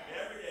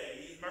 Every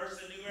day. He's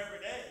mercy new every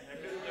day.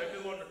 They're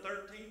due on the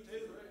 13th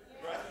too.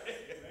 Right?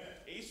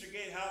 Easter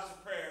Gate House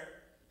of Prayer,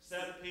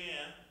 7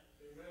 p.m.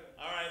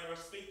 All right,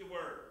 let's speak the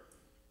word.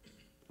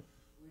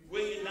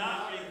 Will you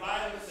not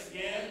revive us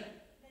again,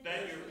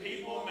 that your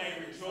people may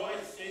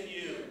rejoice in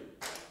you?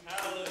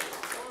 Hallelujah.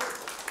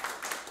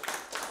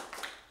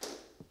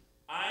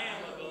 I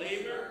am a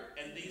believer,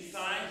 and these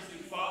signs do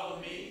follow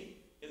me.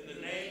 In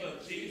the name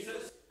of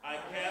Jesus, I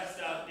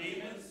cast out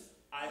demons.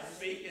 I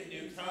speak in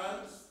new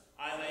tongues.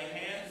 I lay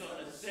hands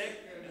on the sick,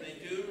 and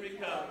they do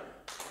recover.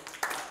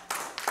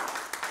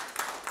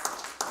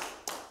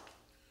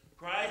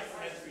 Christ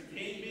has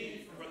redeemed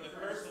me from the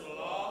curse of the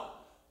law.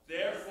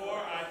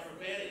 Therefore, I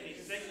forbid any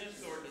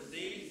sickness or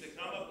disease to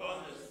come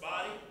upon this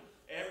body.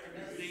 Every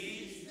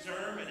disease,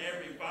 germ, and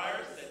every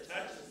virus that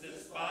touches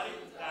this body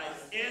dies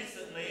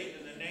instantly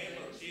in the name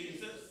of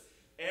Jesus.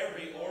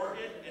 Every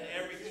organ and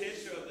every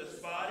tissue of this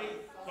body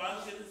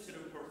functions to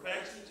the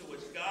perfection to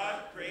which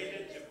God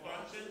created to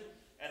function.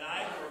 And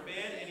I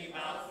forbid any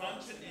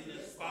malfunction in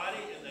this body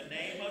in the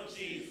name of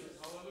Jesus.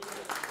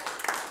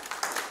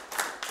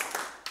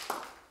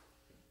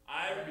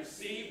 I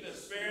receive the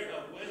spirit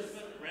of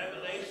wisdom and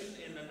revelation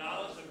in the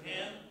knowledge of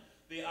Him,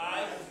 the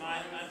eyes of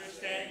my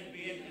understanding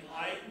being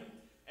enlightened,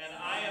 and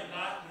I am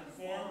not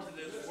conformed to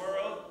this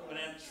world, but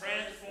am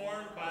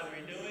transformed by the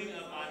renewing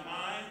of my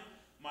mind.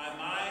 My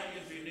mind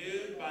is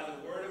renewed by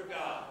the word of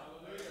God.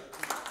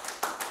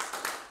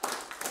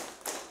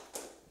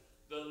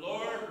 The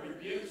Lord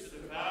rebukes the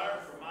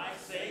devourer for my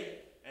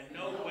sake, and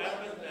no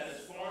weapon that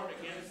is formed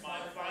against my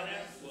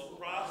finances will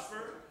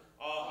prosper.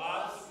 All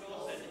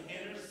obstacles and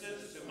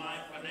hindrances to my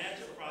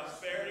financial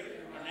prosperity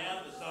are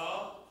now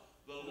dissolved.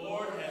 The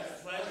Lord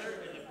has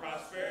pleasure in the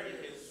prosperity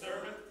of His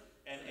servant,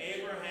 and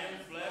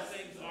Abraham's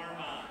blessings are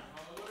mine.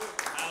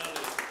 Hallelujah.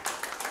 Hallelujah.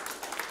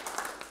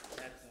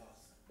 That's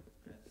awesome.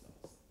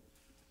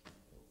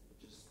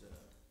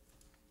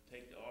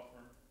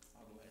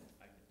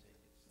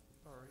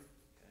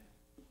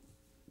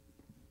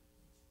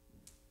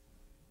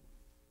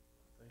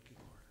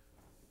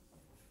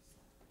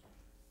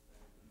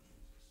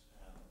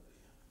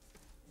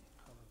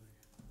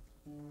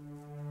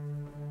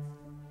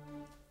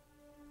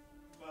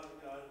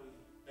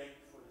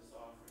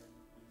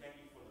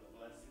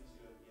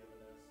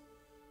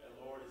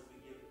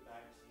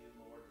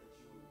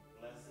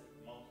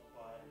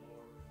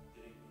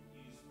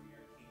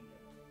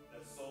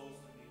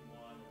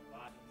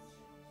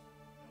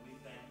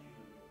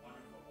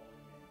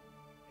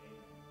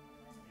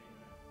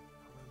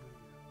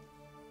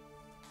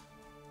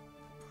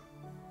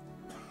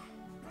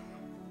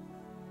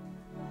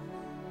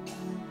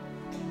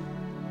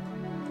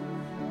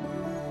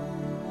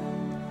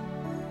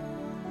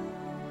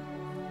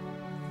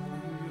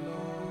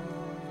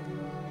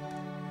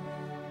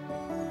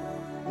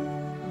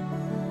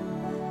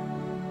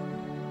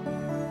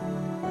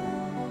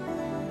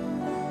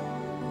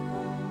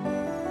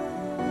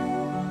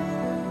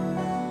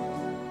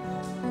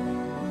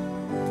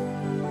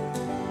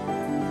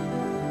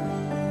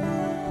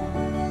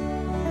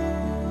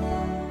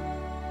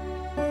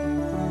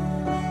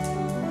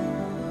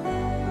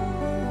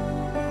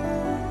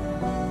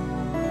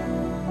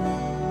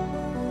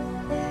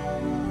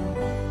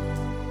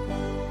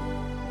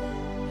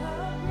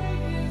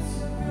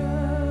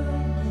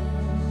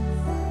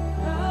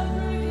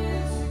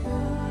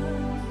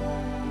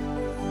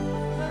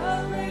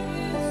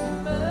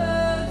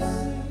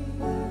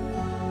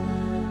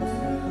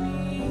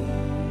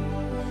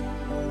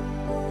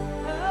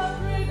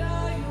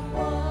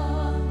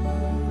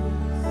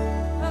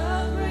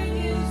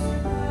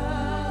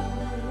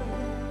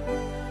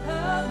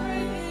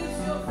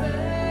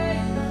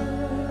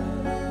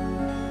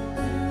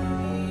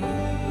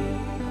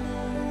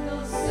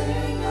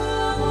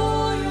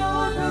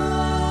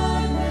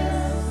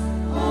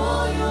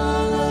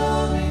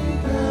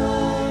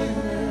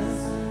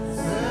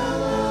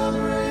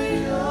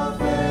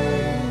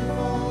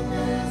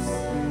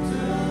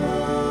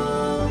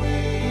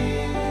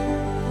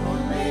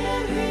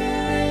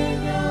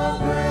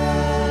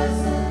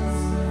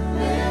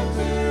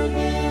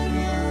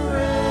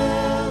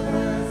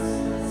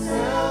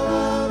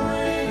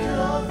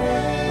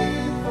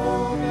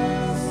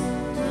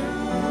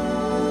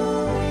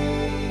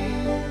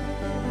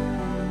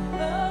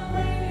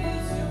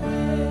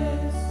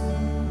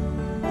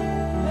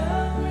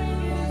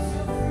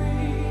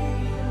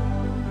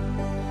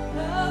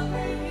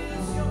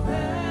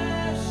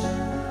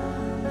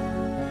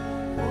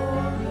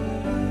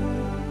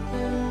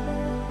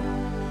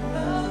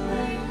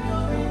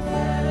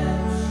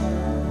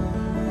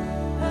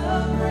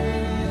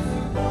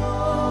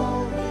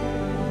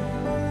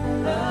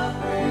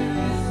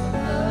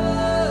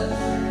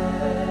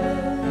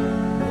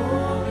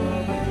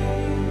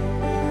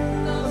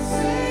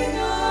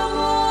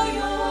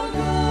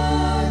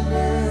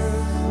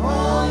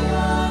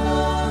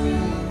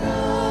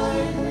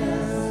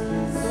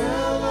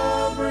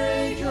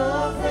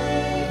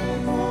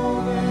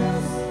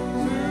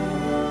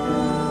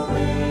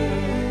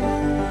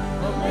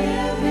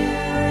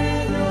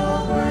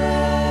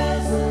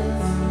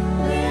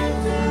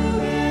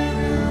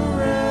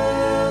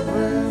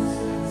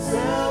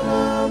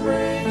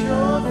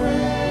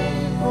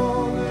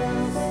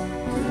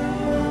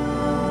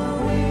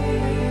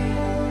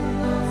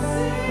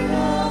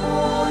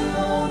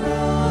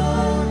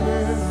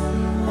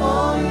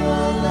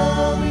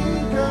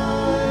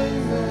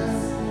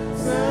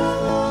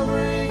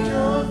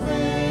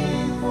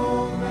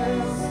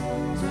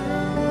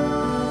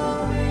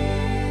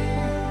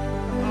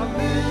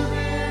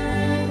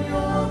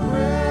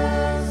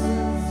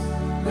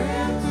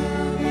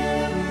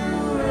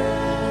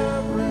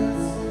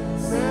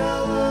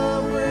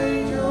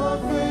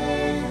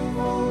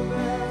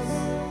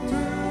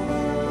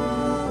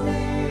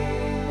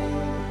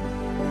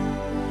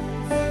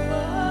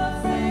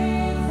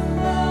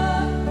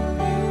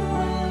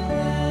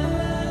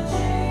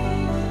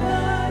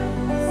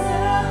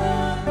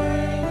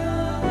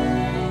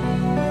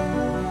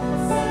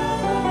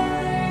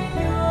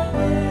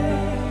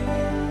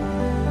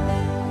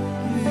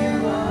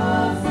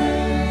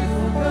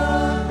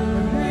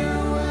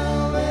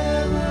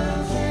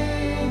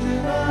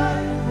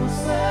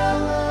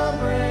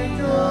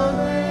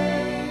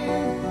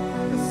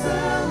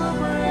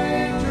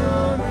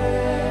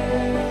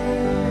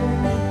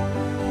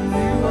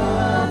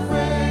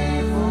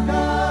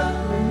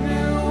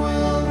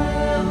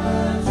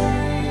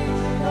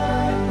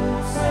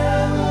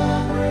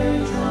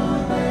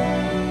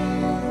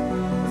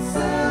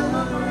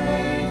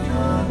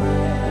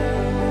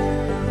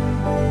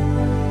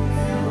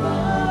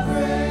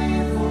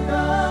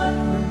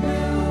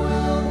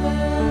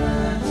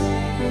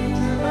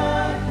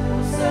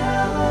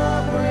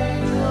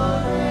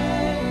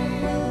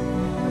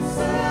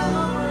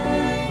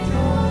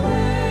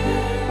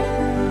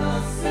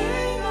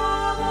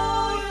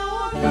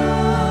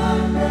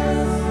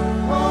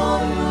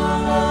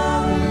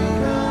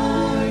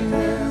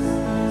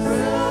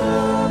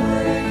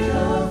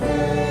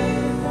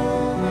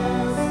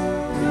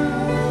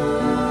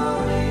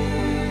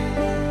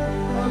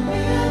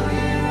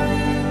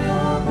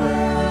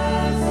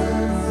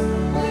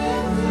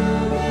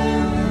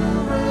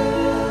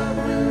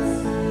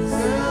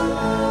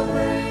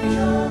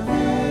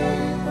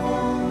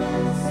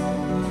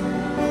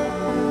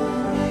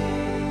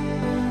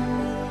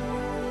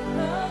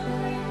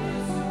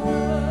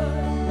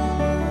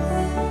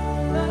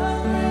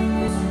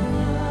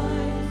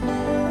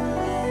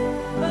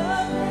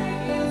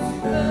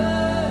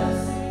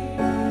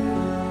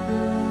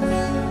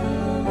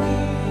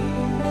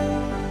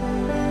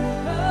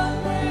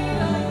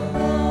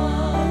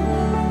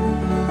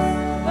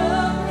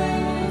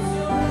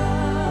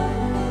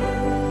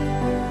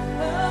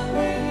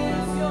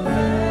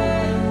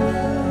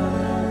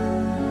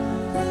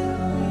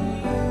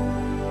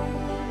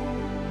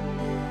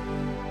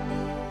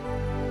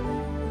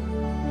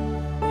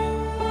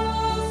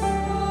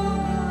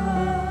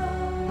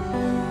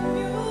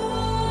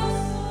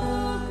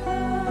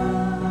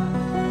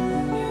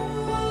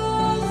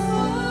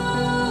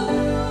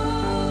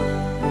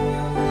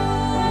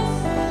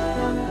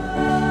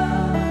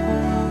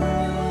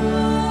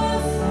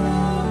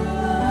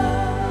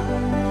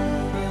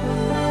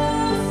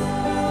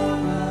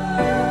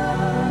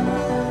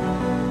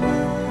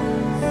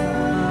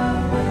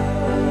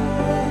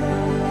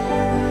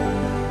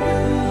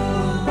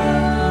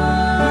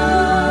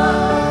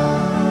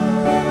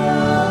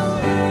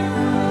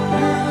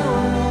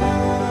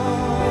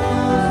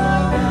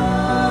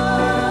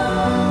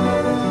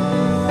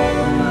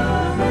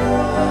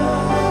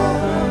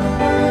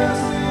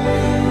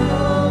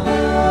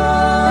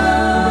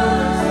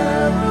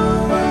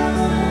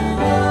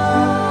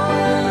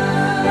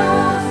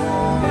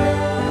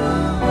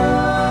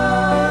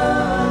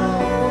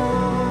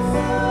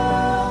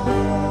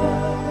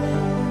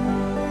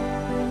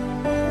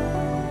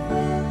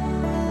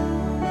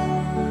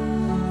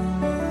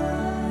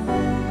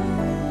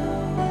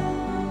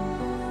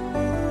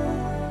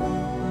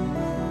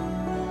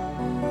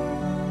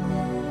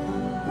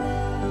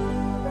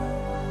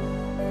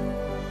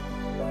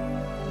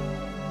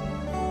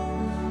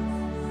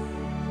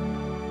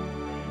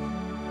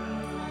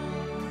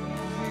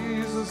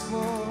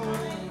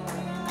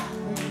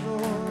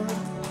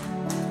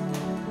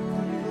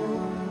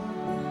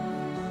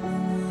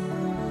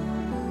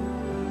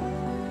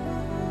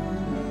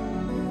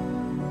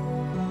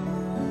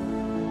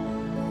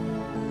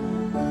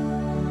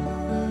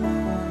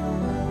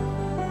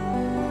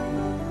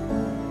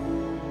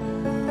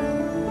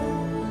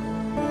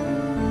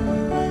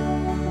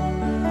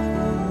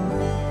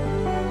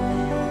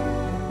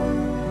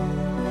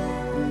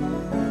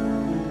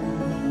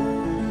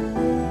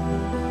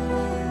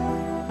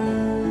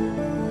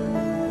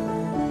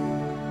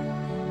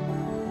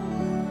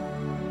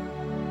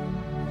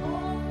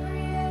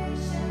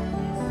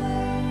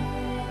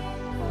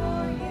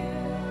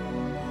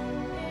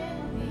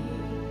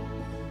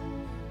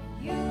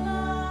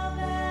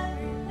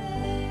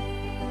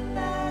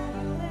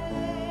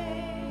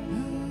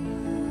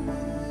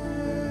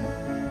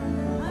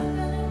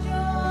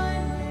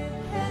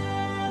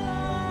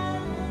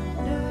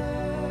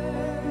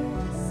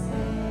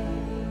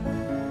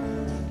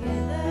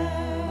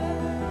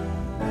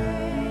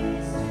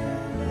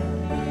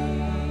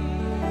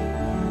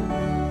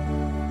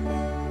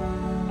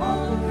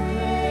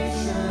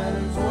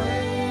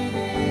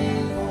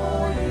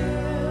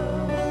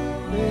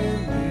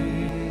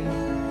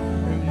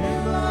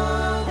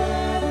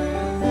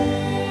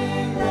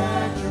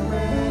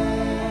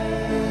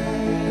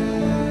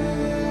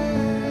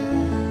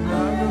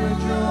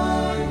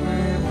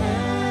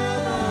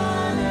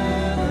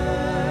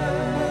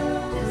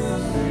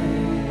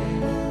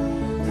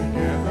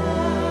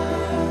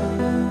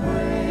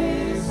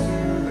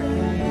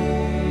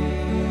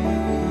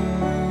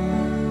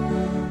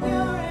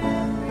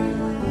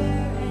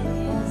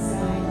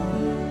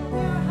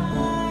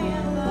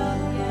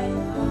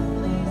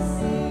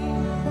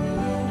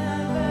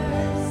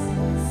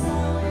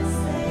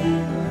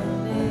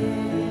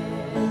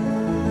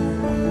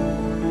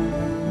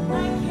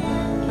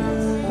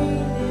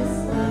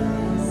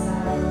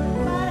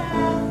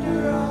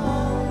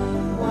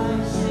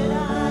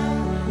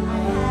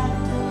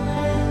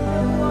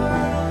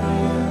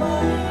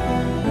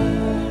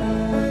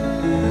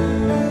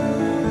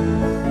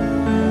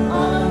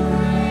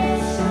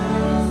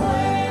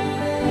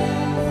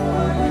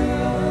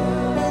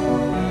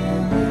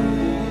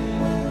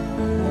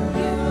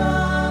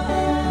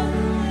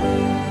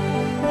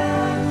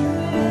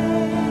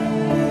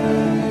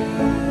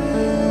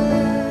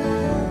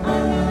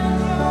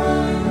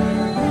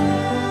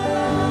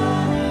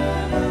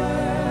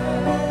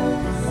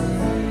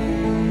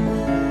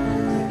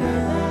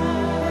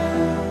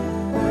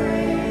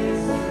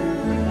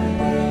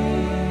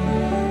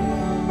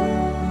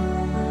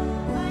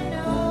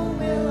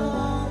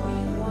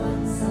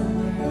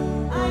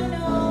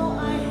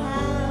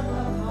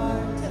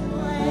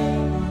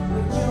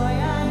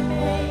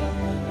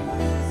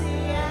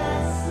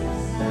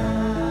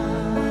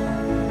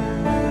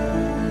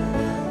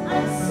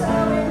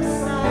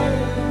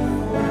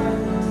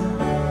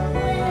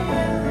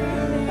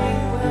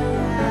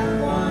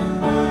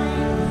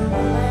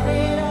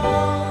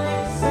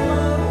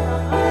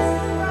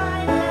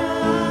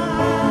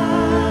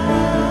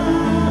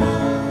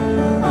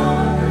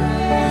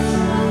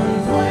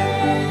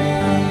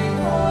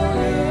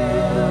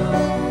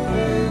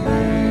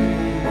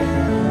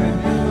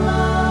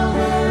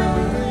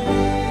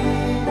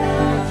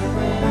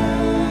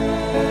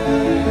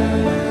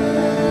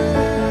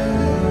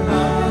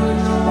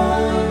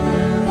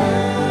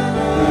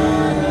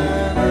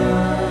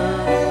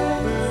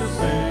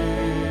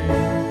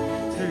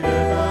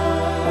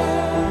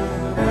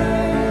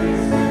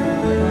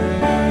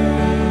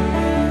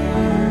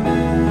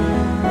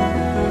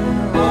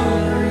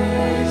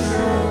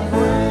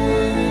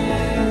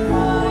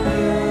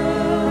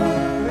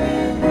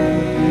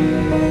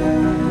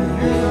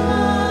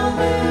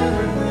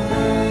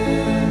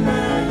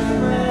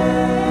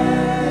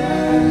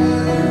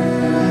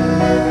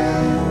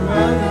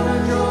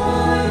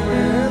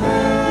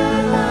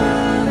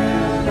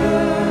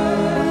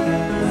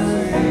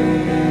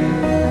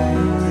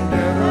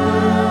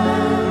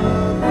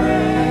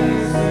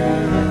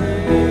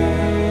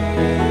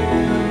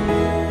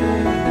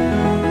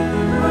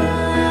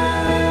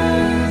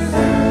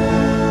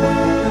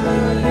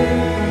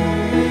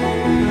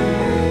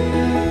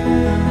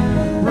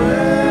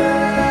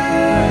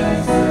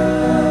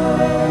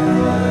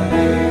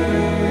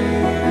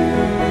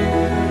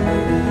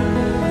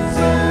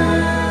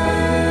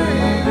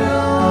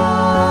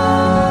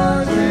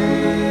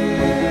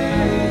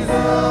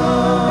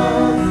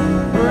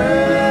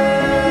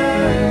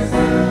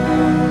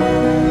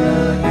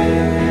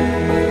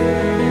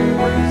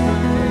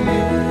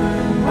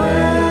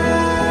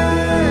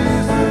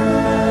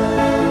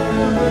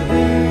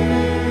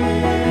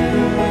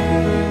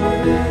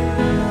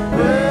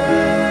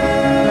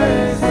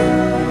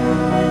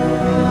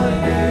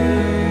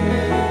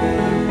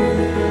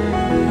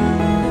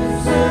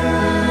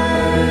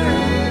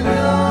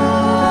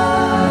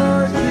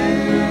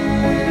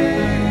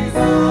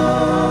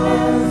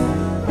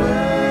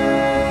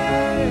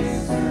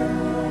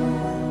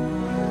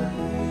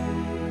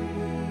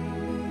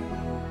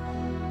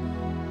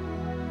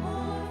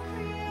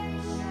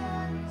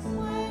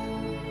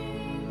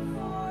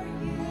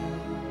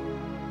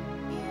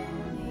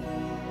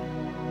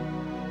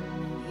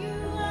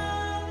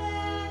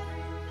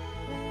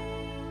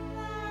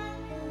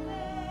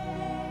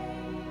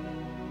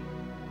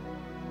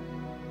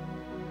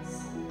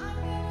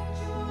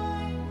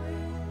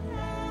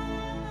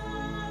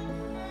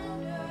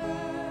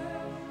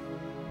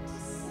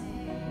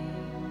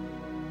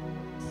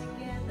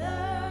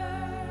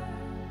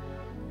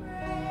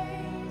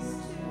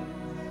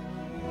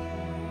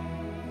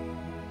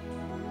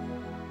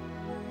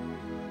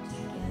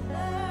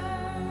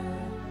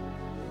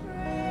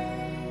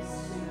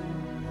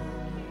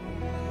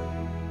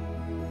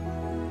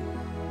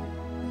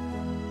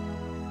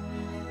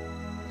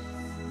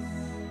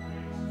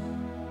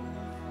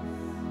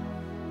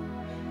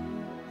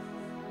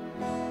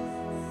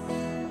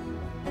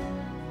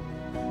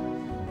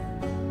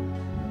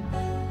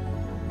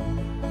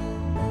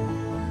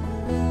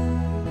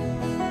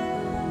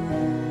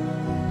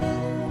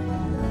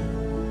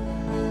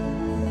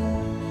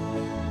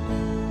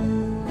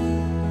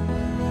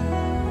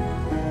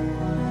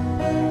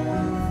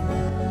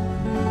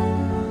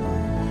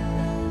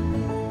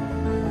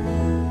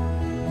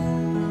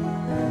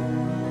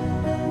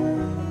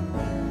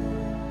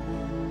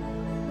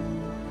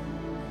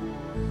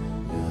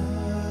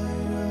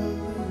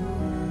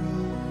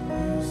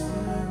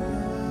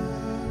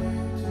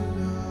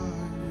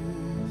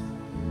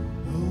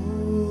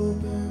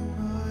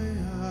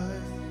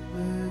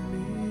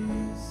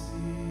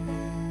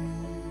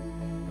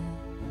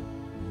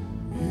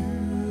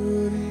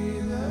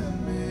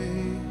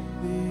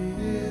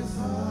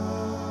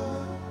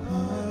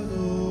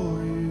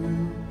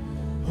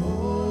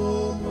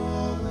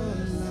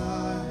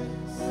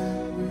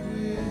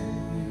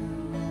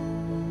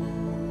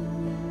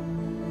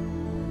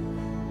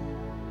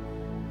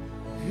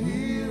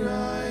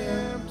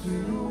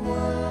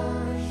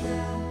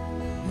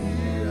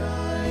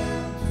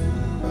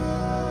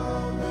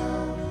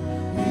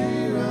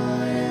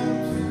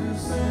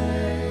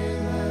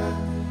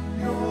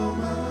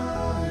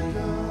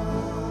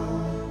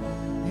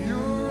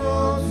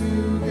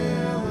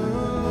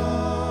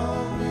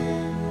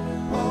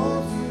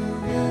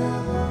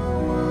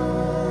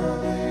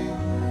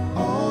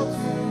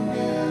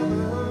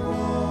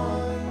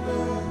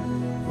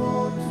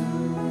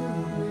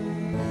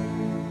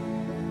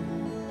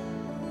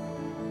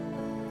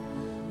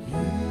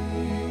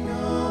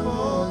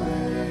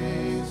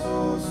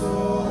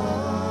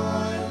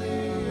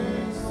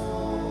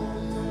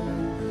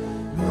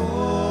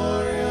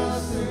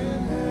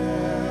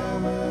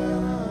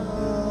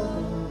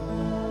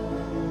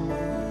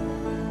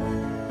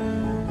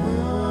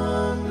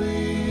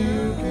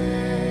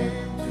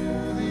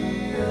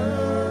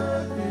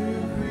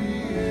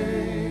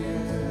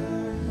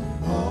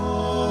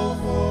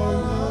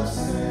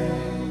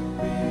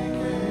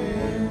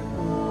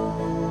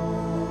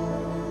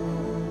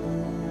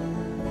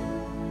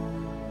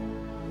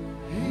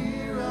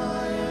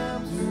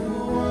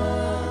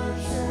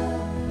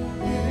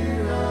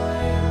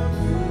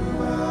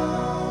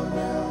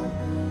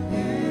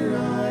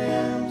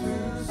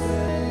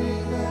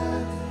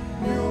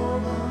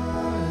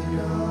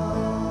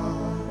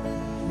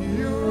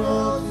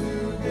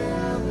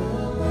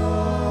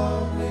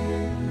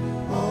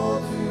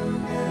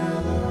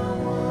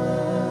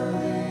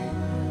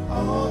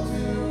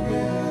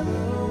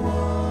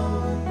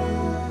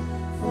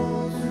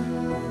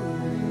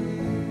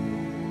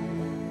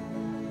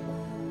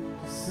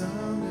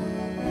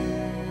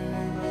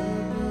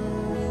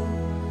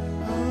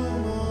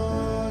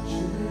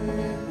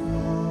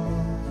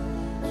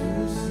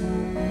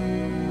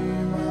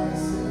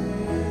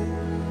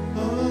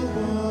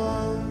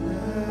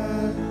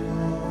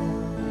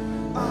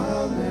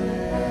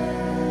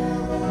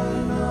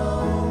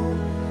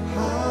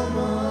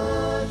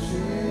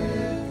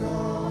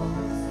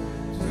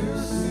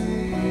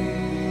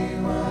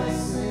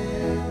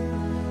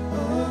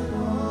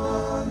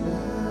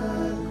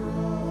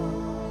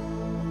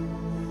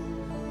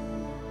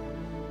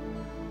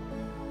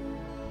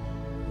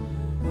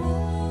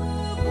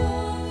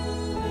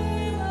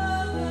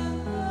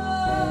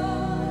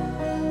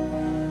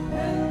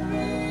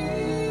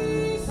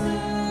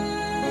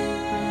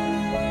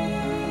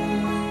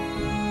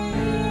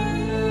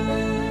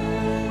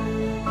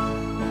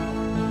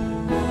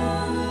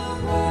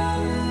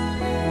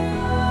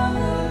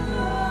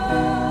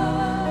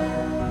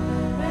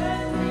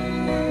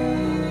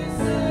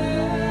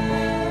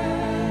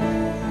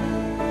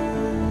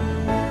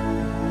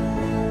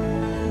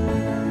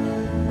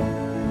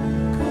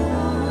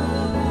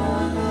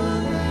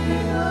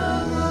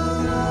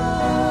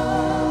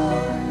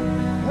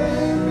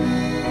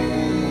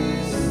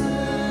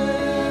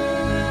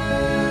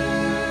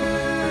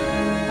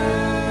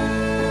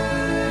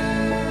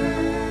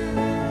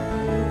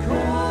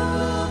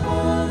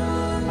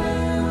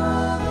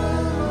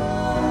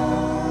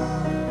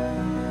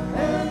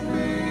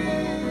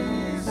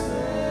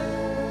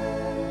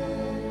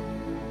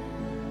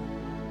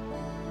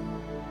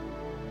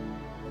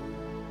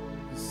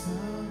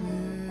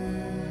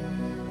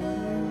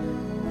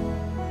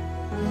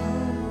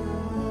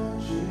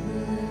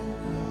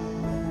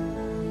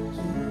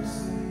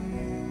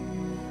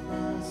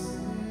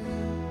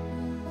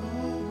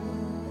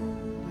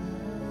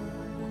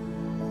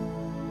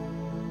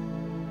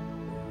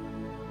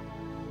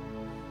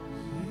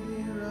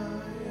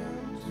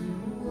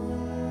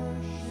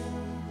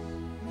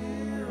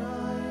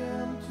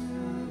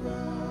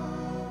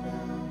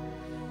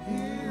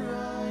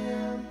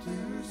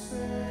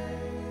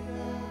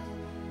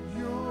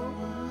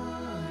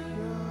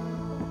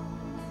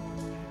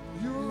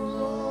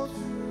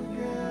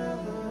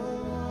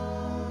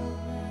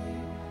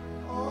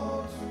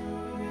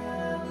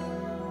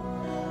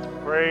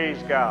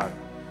 Praise God.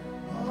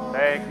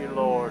 Thank you,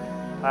 Lord.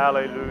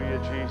 Hallelujah,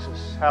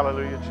 Jesus.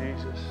 Hallelujah,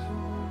 Jesus.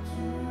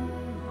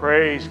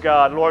 Praise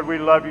God. Lord, we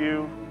love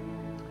you.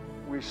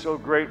 We're so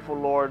grateful,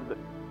 Lord, that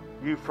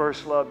you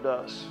first loved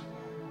us.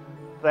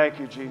 Thank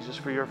you, Jesus,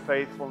 for your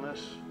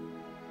faithfulness,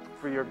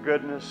 for your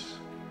goodness,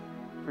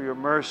 for your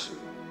mercy,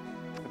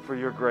 and for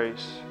your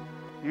grace.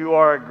 You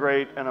are a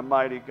great and a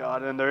mighty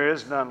God, and there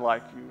is none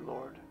like you,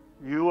 Lord.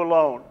 You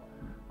alone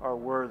are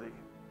worthy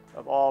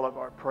of all of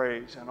our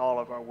praise and all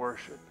of our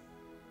worship.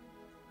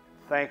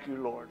 Thank you,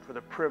 Lord, for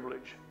the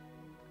privilege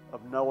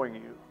of knowing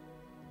you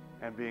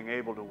and being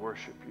able to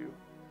worship you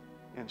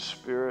in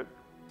spirit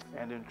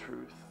and in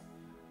truth.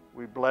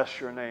 We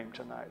bless your name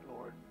tonight,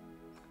 Lord.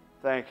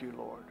 Thank you,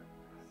 Lord,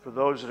 for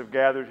those that have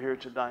gathered here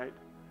tonight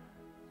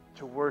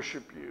to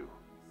worship you,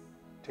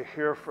 to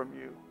hear from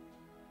you,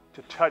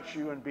 to touch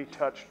you and be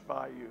touched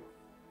by you.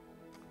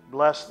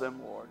 Bless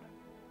them, Lord.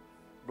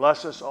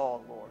 Bless us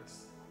all, Lord.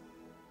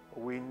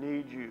 We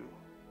need you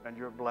and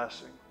your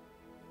blessing,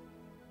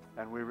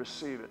 and we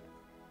receive it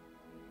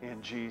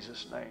in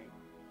Jesus' name.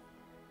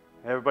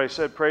 Everybody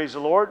said, praise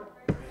the Lord.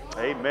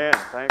 Amen.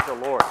 Thank the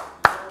Lord.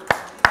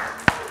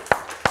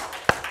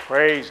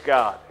 Praise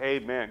God.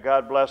 Amen.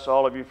 God bless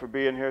all of you for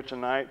being here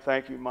tonight.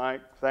 Thank you,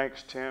 Mike.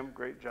 Thanks, Tim.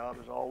 Great job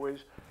as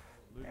always.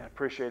 And I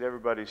appreciate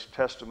everybody's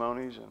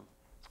testimonies and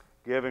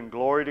giving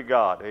glory to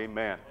God.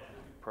 Amen.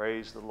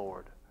 Praise the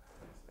Lord.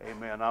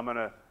 Amen. I'm going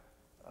to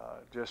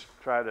just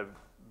try to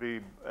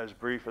be as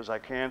brief as I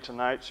can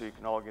tonight so you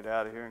can all get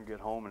out of here and get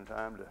home in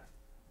time to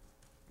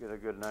get a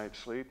good night's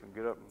sleep and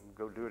get up and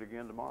go do it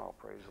again tomorrow.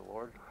 Praise the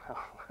Lord.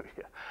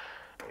 Hallelujah.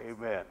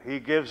 Amen.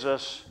 He gives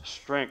us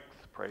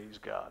strength, praise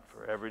God,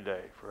 for every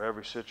day, for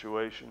every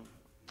situation,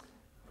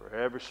 for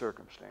every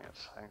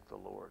circumstance. Thank the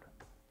Lord.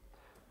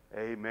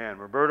 Amen.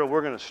 Roberto,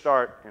 we're going to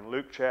start in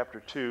Luke chapter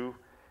 2,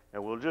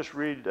 and we'll just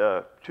read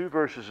 2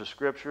 verses of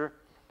Scripture,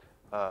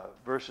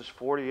 verses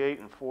 48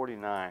 and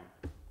 49.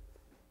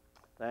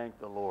 Thank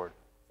the Lord.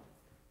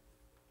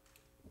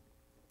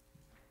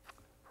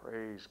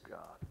 Praise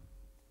God.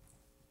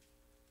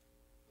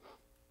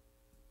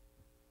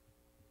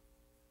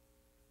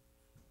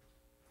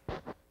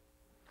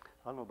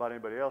 I don't know about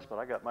anybody else, but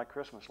I got my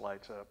Christmas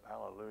lights up.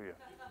 Hallelujah.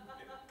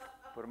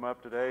 Put them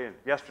up today and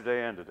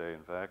yesterday and today,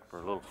 in fact, for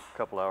a little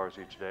couple hours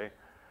each day.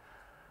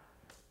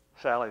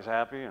 Sally's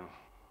happy, and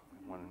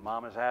when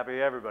Mama's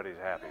happy, everybody's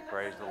happy.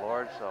 Praise the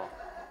Lord. So,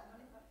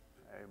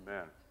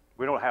 amen.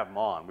 We don't have them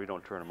on. We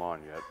don't turn them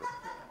on yet, but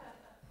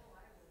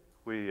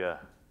we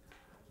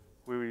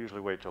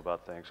usually wait till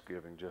about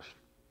Thanksgiving just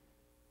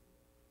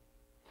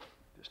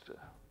to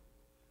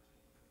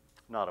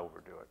not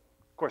overdo it.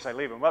 Of course, I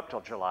leave them up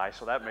till July,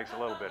 so that makes a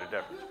little bit of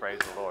difference. Praise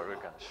the Lord. We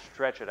can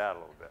stretch it out a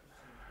little bit.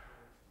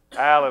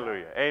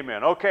 Hallelujah.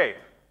 Amen. Okay,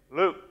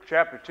 Luke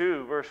chapter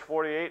 2, verse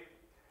 48.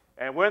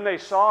 And when they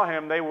saw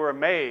him, they were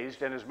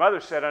amazed. And his mother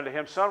said unto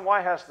him, Son,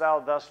 why hast thou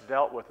thus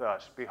dealt with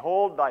us?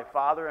 Behold, thy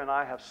father and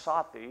I have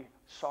sought thee,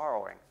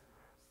 sorrowing.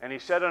 And he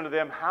said unto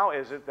them, How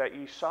is it that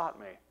ye sought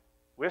me?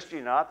 Wist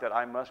ye not that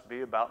I must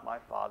be about my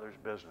Father's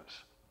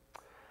business?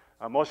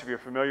 Most of you are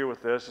familiar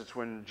with this. It's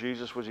when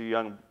Jesus was a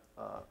young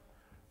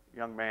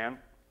man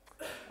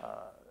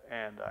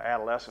and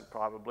adolescent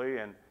probably,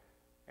 and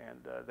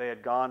they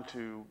had gone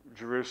to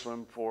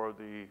Jerusalem for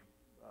the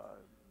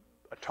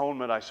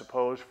atonement, I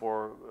suppose,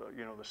 for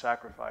the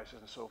sacrifices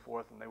and so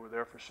forth, and they were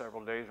there for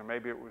several days, or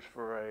maybe it was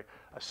for a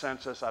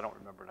census. I don't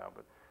remember now,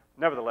 but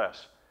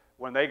nevertheless,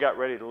 when they got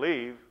ready to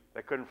leave,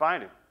 they couldn't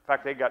find him. In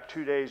fact, they got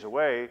 2 days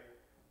away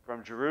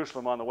from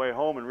Jerusalem on the way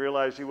home and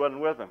realized he wasn't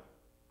with them.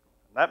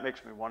 That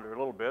makes me wonder a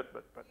little bit,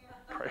 but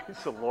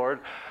praise the Lord.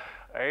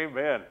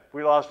 Amen.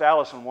 We lost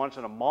Allison once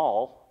in a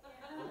mall.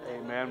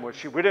 Amen. Well,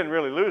 we didn't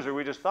really lose her.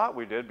 We just thought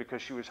we did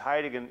because she was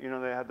hiding in,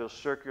 they had those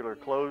circular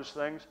clothes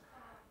things.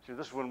 See,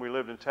 this is when we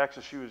lived in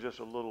Texas. She was just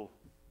a little,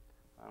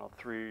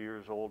 3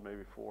 years old,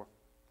 maybe 4.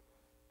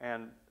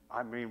 And,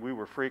 we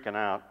were freaking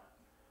out.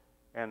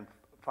 And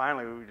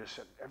finally, we just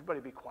said, everybody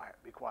be quiet,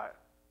 be quiet.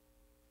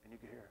 And you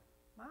could hear,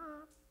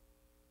 Mom,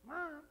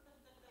 Mom.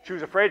 She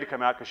was afraid to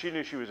come out because she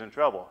knew she was in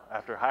trouble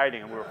after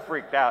hiding, and we were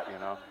freaked out,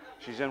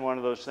 She's in one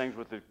of those things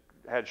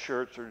had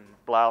shirts or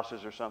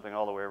blouses or something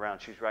all the way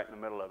around. She's right in the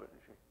middle of it, and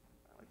she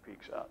finally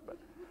peeks out.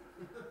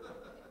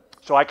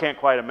 So I can't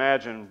quite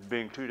imagine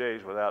being 2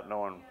 days without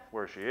knowing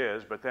where she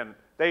is. But then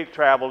they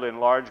traveled in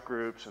large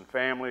groups and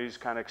families,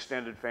 kind of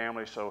extended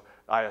families. So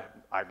I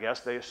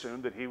guess they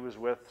assumed that he was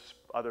with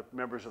other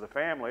members of the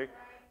family,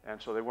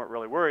 and so they weren't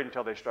really worried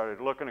until they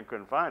started looking and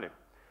couldn't find him.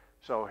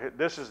 So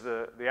this is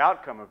the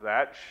outcome of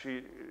that.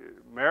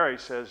 Mary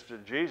says to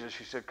Jesus,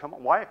 she said, "Come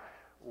on, why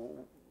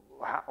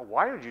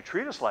did you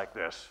treat us like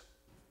this?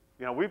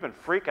 We've been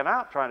freaking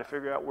out trying to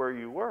figure out where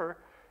you were."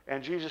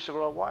 And Jesus said,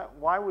 "Well,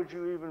 why would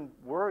you even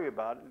worry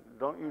about it?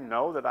 Don't you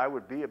know that I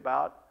would be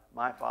about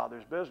my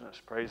Father's business?"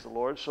 Praise the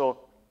Lord.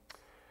 So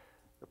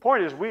the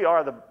point is, we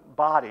are the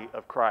body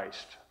of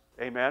Christ.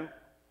 Amen?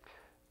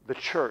 The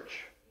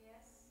church.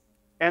 Yes.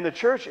 And the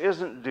church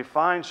isn't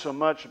defined so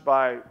much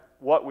by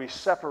what we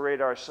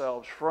separate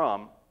ourselves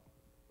from,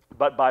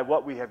 but by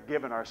what we have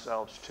given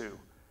ourselves to.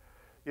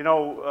 You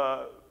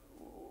know,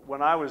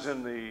 when I was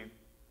in the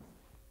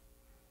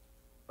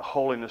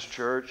Holiness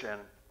Church, and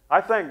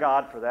I thank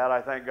God for that.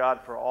 I thank God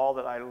for all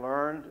that I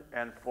learned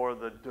and for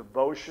the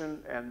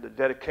devotion and the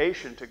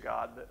dedication to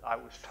God that I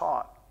was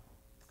taught.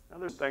 Now,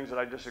 there's things that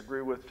I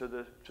disagree with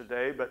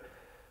today,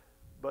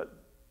 but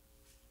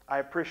I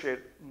appreciate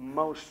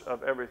most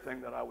of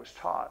everything that I was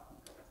taught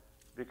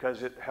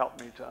because it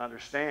helped me to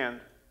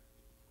understand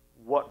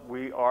what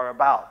we are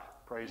about.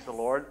 Praise the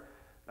Lord.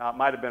 Now, it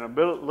might have been a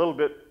little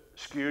bit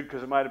skewed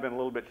because it might have been a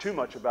little bit too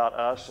much about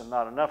us and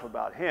not enough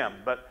about Him.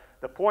 But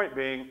the point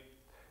being,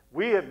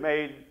 we have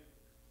made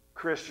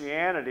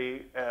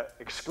Christianity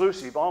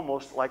exclusive,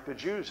 almost like the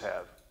Jews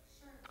have,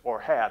 or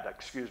had,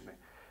 excuse me.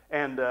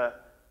 And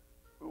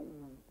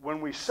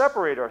when we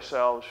separate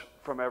ourselves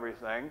from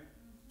everything,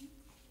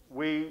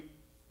 we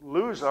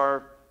lose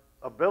our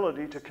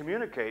ability to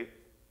communicate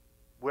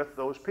with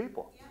those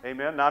people.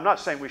 Amen. Now, I'm not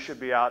saying we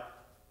should be out,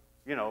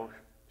 you know,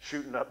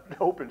 shooting up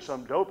dope in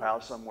some dope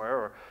house somewhere,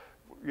 or,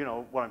 you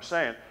know, what I'm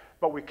saying.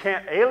 But we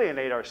can't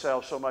alienate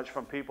ourselves so much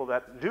from people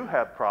that do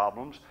have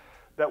problems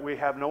that we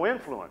have no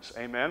influence.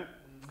 Amen.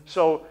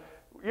 So,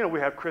 you know, we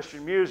have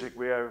Christian music,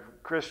 we have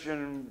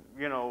Christian,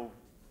 you know,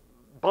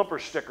 bumper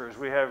stickers,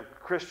 we have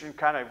Christian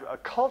kind of a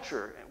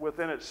culture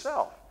within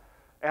itself.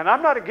 And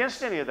I'm not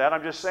against any of that.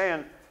 I'm just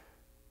saying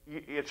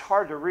it's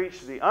hard to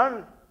reach the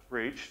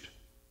unreached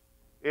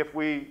if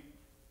we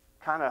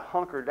kind of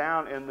hunker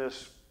down in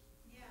this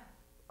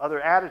other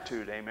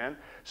attitude. Amen.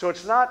 So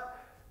it's not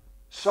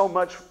so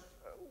much,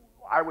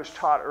 I was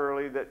taught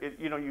early that,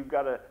 you know, you've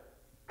got to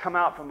come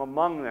out from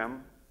among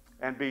them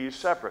and be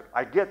separate.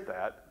 I get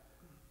that.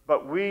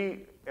 But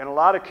we, in a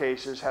lot of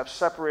cases, have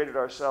separated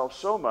ourselves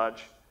so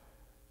much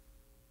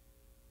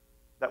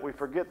that we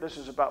forget this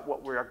is about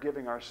what we are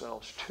giving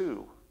ourselves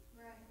to,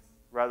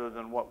 rather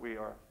than what we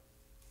are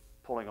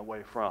pulling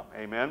away from.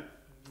 Amen?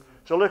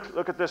 So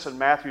look at this in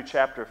Matthew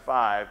chapter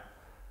 5,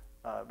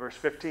 verse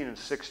 15 and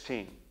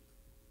 16.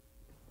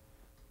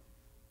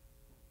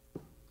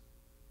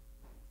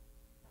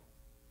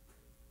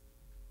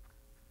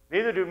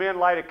 Neither do men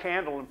light a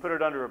candle and put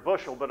it under a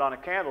bushel, but on a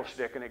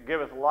candlestick, and it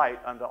giveth light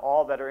unto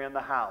all that are in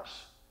the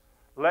house.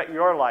 Let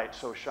your light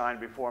so shine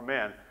before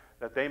men,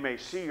 that they may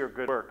see your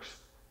good works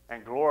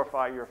and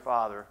glorify your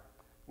Father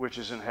which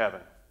is in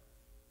heaven.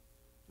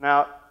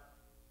 Now,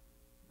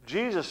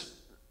 Jesus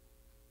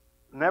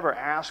never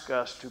asked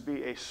us to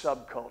be a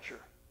subculture,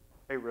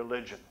 a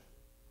religion.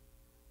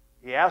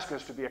 He asked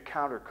us to be a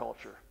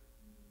counterculture,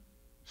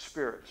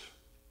 spirits.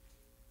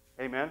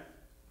 Amen?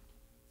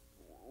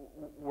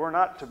 We're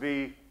not to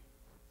be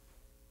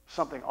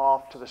something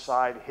off to the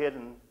side,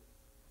 hidden,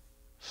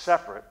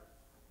 separate,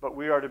 but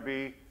we are to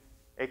be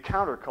a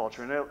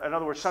counterculture. In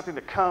other words, something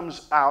that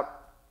comes out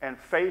and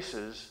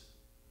faces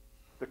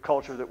the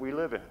culture that we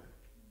live in.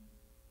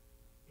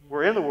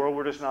 We're in the world,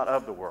 we're just not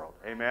of the world.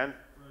 Amen?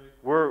 Right.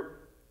 We're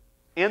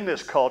in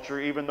this culture,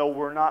 even though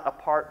we're not a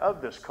part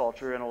of this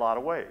culture in a lot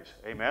of ways.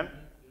 Amen?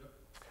 Yep.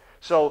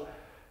 So,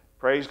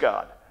 praise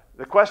God.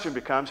 The question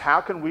becomes,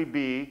 how can we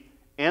be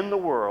in the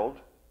world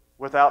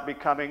without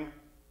becoming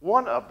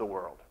one of the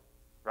world?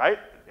 Right?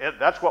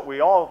 That's what we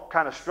all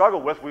kind of struggle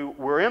with.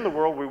 We're in the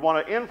world, we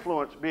want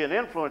to be an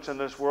influence in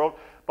this world,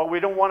 but we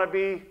don't want to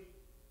be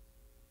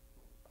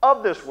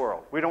of this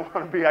world. We don't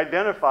want to be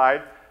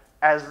identified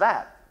as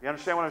that. You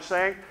understand what I'm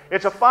saying?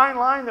 It's a fine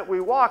line that we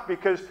walk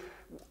because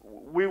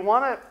we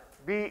want to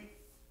be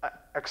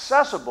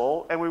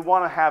accessible and we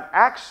want to have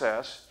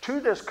access to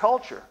this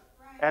culture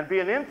and be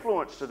an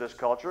influence to this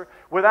culture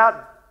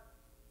without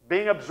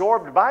being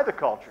absorbed by the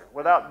culture,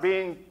 without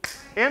being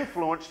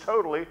influenced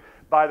totally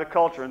by the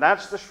culture. And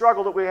that's the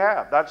struggle that we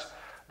have.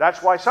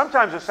 That's why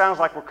sometimes it sounds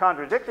like we're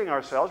contradicting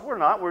ourselves. We're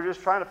not. We're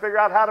just trying to figure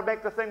out how to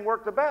make the thing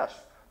work the best.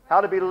 How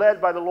to be led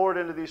by the Lord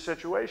into these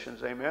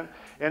situations, amen,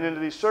 and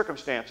into these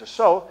circumstances.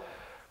 So,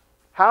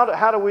 how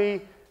do we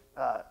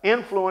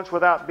influence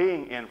without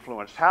being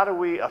influenced? How do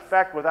we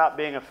affect without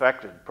being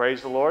affected?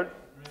 Praise the Lord.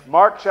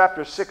 Mark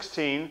chapter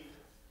 16,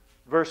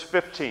 verse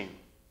 15.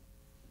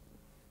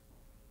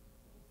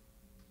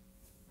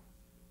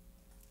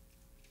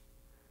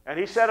 And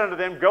he said unto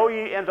them, Go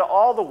ye into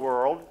all the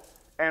world,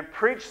 and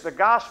preach the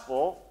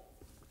gospel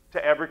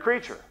to every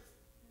creature.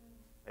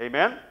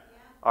 Amen? Yeah.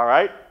 All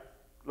right.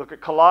 Look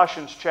at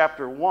Colossians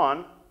chapter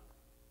 1,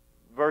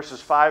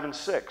 verses 5 and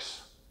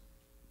 6.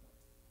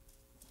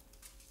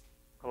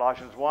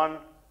 Colossians 1,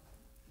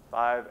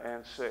 5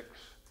 and 6.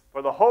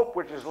 For the hope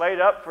which is laid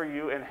up for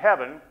you in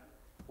heaven,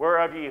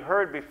 whereof ye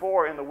heard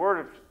before in the word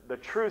of the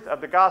truth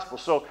of the gospel.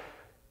 So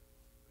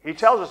he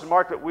tells us in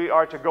Mark that we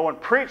are to go and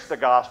preach the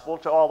gospel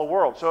to all the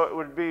world. So it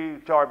would be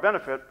to our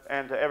benefit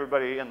and to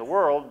everybody in the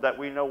world that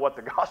we know what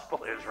the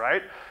gospel is,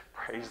 right?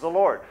 Praise the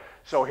Lord.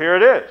 So here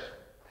it is.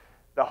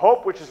 The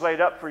hope which is laid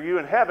up for you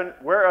in heaven,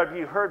 whereof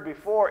you heard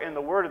before in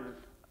the word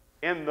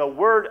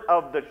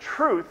of the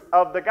truth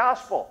of the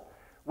gospel,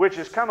 which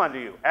is come unto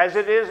you, as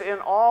it is in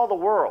all the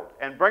world,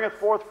 and bringeth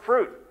forth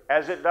fruit,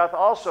 as it doth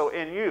also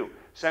in you,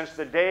 since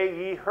the day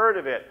ye heard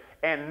of it,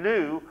 and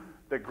knew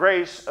the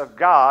grace of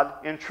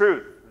God in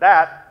truth.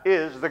 That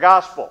is the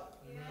gospel.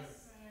 Yes.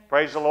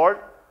 Praise the Lord.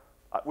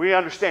 We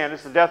understand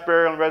it's the death,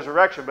 burial, and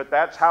resurrection, but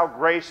that's how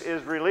grace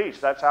is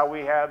released. That's how we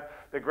have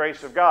the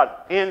grace of God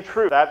in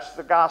truth. That's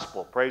the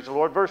gospel. Praise the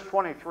Lord. Verse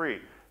 23,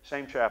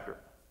 same chapter.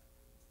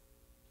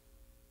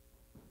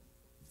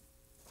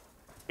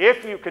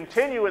 If you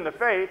continue in the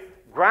faith,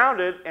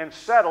 grounded and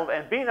settled,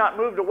 and be not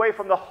moved away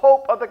from the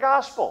hope of the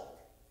gospel.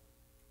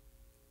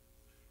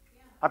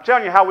 I'm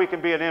telling you how we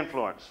can be an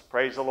influence,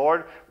 praise the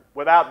Lord,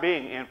 without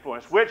being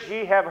influenced. Which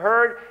ye have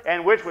heard,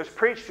 and which was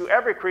preached to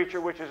every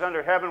creature which is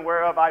under heaven,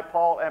 whereof I,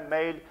 Paul, am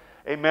made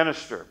a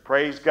minister.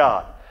 Praise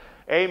God.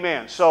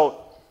 Amen.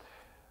 So,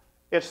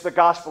 it's the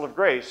gospel of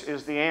grace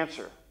is the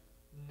answer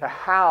to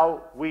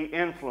how we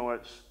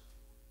influence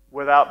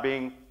without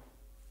being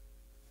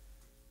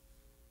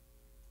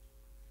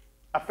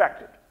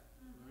affected.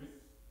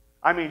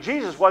 I mean,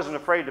 Jesus wasn't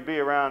afraid to be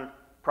around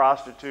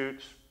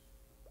prostitutes,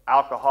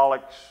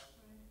 alcoholics,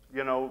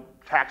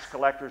 tax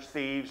collectors,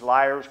 thieves,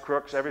 liars,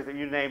 crooks, everything,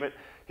 you name it.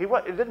 He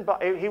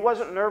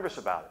wasn't nervous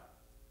about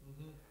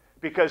it.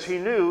 Because he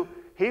knew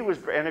he was,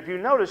 and if you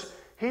notice,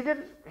 he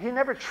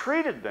never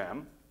treated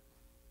them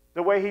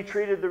the way he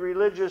treated the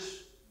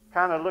religious,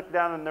 kind of look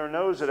down in their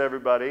nose at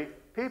everybody,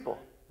 people.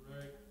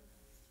 Right.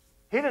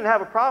 He didn't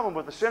have a problem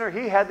with the sinner.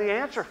 He had the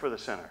answer for the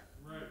sinner.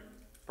 Right.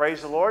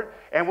 Praise the Lord.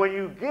 And when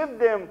you give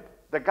them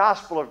the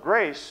gospel of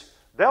grace,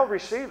 they'll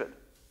receive it.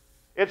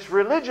 It's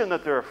religion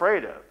that they're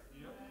afraid of.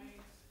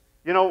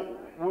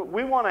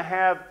 We want to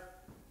have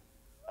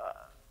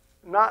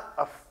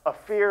not a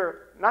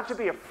fear, not to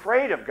be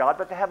afraid of God,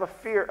 but to have a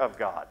fear of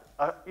God.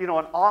 An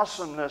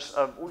awesomeness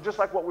of, just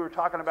like what we were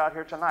talking about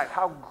here tonight.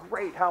 How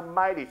great, how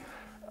mighty.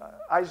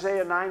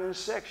 Isaiah 9 and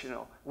 6,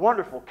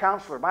 wonderful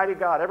Counselor, mighty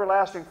God,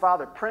 everlasting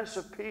Father, Prince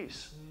of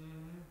Peace.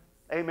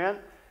 Amen.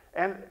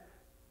 And,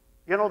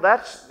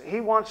 he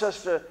wants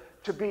us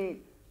to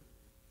be,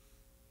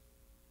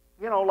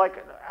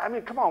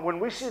 come on,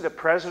 when we see the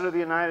President of the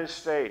United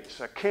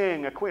States, a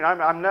king, a queen,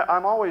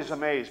 I'm always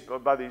amazed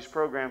by these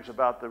programs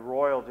about the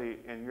royalty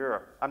in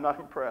Europe. I'm not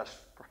impressed,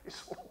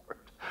 praise the Lord.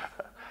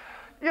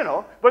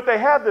 But they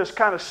have this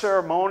kind of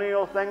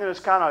ceremonial thing that is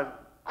kind of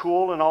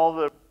cool in all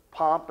the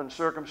pomp and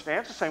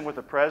circumstance. The same with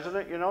the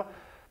president, The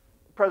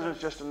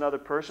president's just another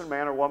person,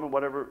 man or woman,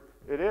 whatever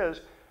it is,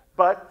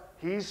 but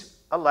he's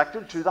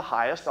elected to the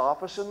highest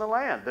office in the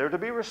land. They're to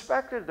be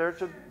respected. They're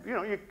to,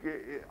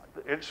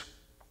 it's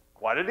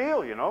quite a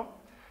deal,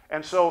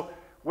 And so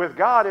with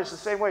God, it's the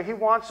same way. He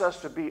wants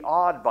us to be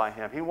awed by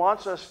him. He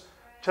wants us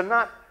to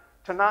not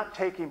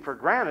take him for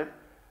granted,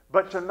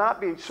 but to not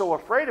be so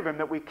afraid of him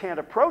that we can't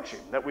approach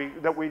him, that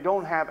we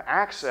don't have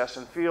access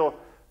and feel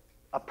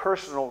a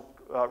personal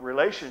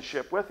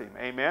relationship with him.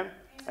 Amen?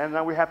 And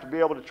then we have to be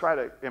able to try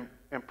to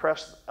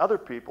impress other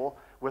people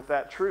with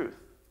that truth.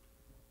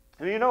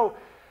 And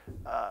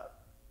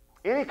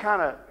any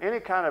kind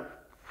of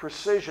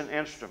precision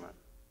instrument,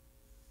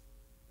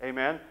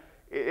 amen,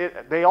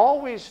 they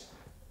always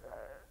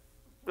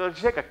they'll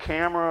take a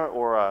camera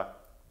or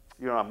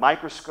a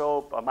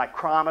microscope, a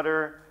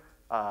micrometer,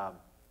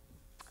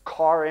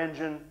 car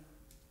engine,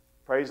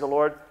 praise the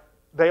Lord.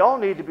 They all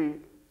need to be,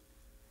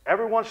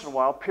 every once in a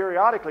while,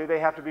 periodically, they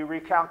have to be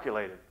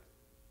recalculated.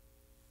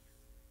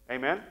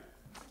 Amen?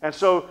 And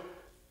so,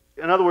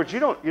 in other words, you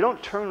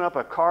don't turn up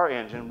a car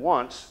engine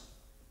once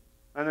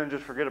and then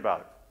just forget about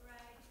it.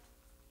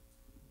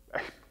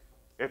 Right.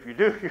 If you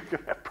do, you're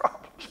going to have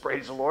problems,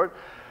 praise the Lord.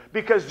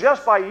 Because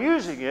just by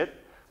using it,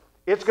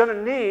 it's going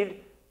to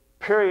need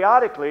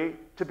periodically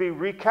to be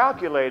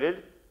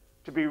recalculated,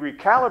 to be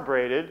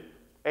recalibrated,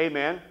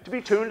 amen, to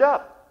be tuned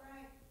up.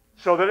 Right.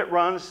 So that it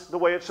runs the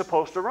way it's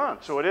supposed to run.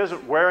 So it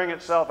isn't wearing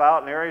itself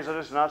out in areas that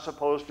it's not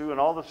supposed to, and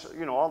all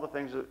the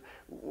things that,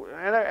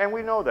 and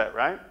we know that,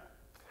 right?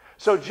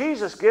 So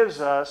Jesus gives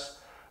us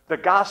the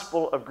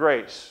gospel of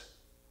grace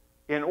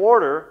in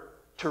order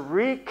to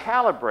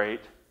recalibrate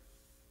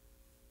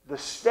the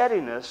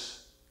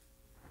steadiness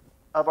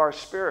of our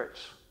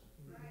spirits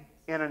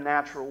in a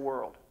natural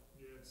world.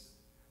 Yes.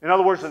 In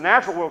other words, the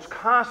natural world's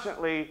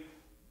constantly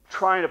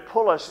trying to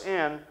pull us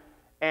in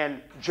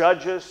and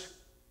judge us,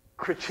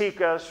 critique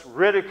us,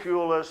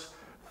 ridicule us,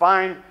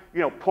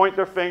 point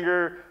their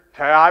finger.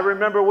 I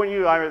remember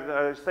when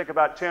I think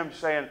about Tim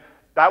saying,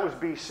 that was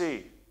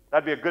BC.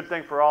 That'd be a good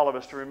thing for all of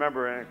us to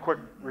remember in a quick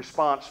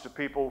response to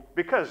people,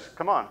 because,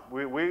 come on,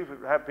 we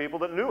have people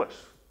that knew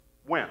us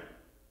when?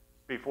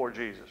 Before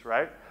Jesus,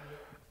 right?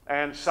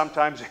 And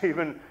sometimes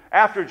even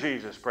after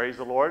Jesus, praise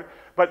the Lord.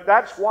 But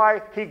that's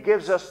why he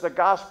gives us the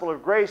gospel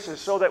of grace, is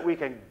so that we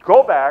can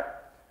go back,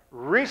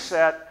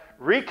 reset,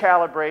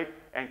 recalibrate,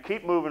 and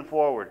keep moving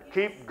forward.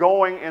 Keep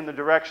going in the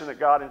direction that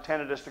God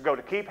intended us to go,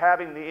 to keep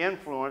having the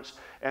influence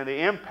and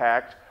the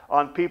impact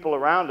on people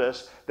around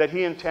us that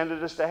he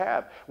intended us to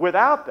have.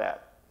 Without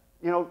that,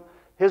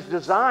 his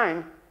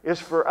design is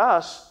for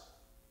us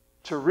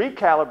to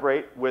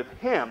recalibrate with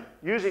him,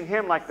 using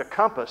him like the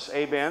compass,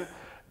 amen,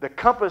 the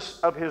compass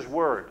of his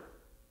word.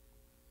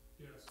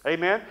 Yes.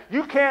 Amen?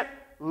 You can't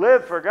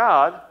live for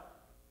God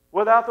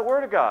without the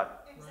word of God.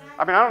 Exactly.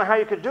 I mean, I don't know how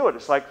you could do it.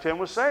 It's like Tim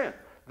was saying.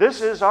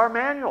 This is our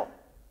manual.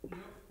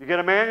 You get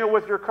a manual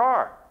with your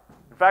car.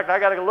 In fact, I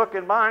got to look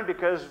in mine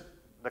because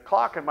the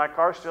clock in my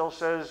car still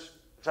says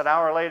it's an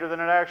hour later than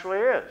it actually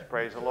is.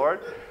 Praise the Lord.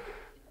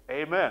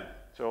 Amen.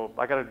 So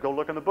I got to go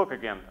look in the book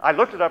again. I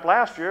looked it up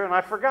last year and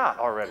I forgot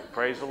already.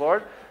 Praise the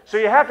Lord. So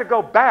you have to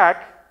go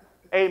back,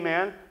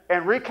 amen,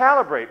 and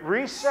recalibrate,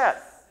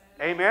 reset.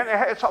 Amen.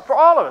 It's for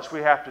all of us we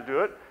have to do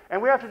it.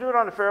 And we have to do it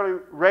on a fairly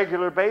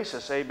regular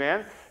basis.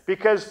 Amen.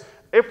 Because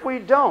if we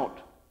don't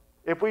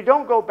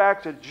go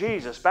back to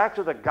Jesus, back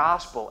to the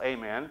gospel,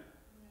 amen,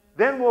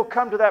 then we'll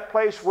come to that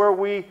place where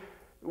we're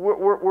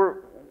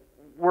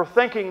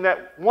thinking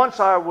that once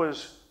I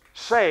was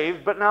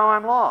saved, but now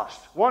I'm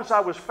lost. Once I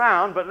was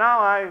found, but now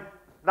I'm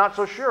not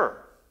so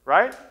sure.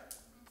 Right?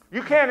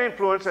 You can't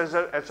influence, as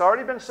it's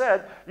already been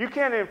said, you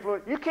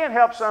can't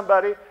help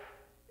somebody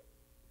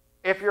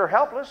if you're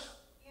helpless.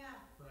 Yeah.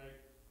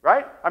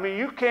 Right? I mean,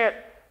 you can't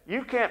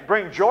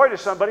bring joy to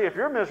somebody if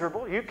you're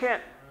miserable. You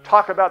can't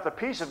talk about the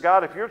peace of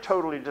God if you're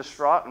totally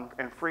distraught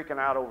and freaking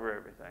out over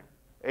everything.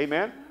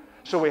 Amen?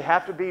 So we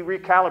have to be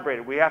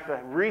recalibrated. We have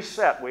to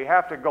reset. We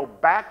have to go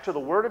back to the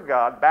Word of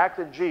God, back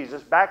to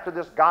Jesus, back to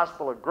this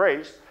gospel of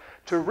grace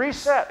to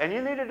reset. And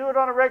you need to do it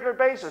on a regular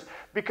basis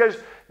because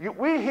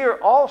we hear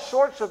all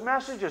sorts of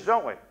messages,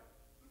 don't we?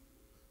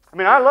 I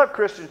mean, I love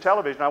Christian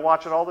television. I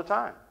watch it all the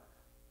time.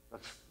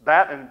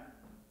 That and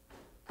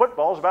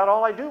football is about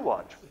all I do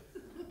watch.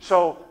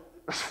 So,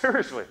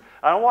 seriously,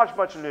 I don't watch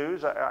much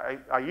news.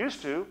 I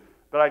used to,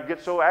 but I'd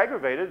get so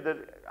aggravated that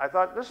I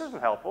thought, this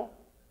isn't helpful.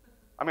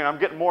 I mean, I'm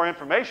getting more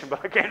information, but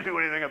I can't do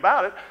anything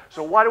about it.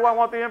 So why do I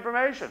want the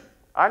information?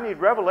 I need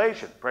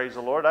revelation, praise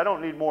the Lord. I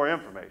don't need more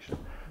information.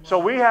 So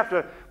we have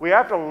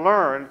to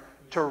learn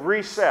to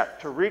reset,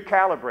 to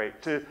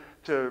recalibrate,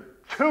 to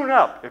tune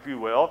up, if you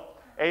will,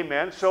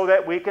 amen, so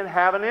that we can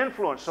have an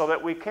influence, so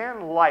that we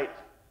can light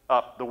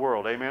up the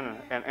world, amen,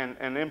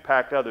 and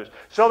impact others.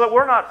 So that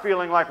we're not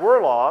feeling like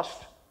we're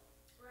lost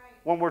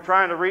when we're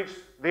trying to reach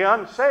the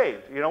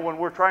unsaved. You know, when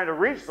we're trying to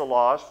reach the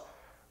lost,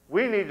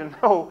 we need to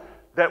know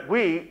that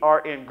we are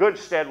in good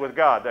stead with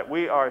God, that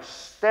we are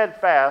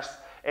steadfast,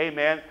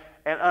 amen,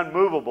 and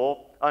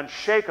unmovable,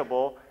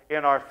 unshakable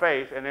in our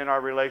faith and in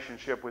our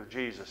relationship with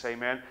Jesus,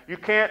 amen. You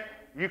can't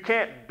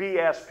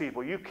BS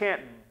people. You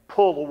can't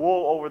pull the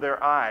wool over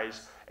their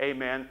eyes,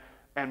 amen,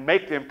 and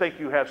make them think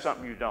you have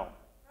something you don't.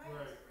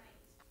 Right.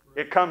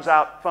 It comes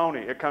out phony.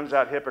 It comes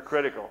out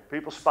hypocritical.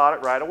 People spot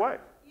it right away.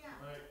 Yeah.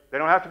 Right. They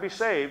don't have to be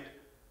saved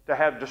to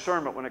have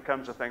discernment when it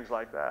comes to things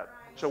like that.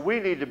 So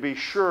we need to be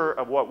sure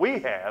of what we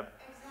have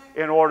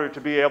in order to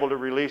be able to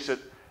release it,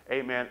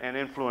 amen, and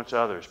influence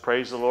others.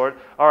 Praise the Lord.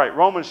 All right,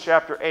 Romans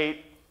chapter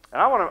 8.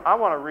 And I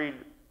want to read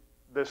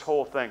this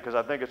whole thing because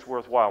I think it's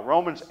worthwhile.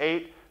 Romans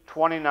 8,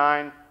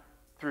 29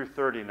 through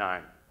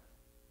 39.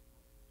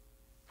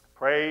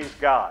 Praise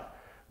God.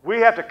 We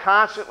have to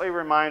constantly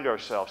remind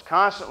ourselves,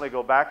 constantly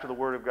go back to the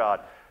Word of God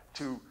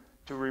to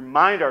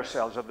remind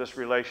ourselves of this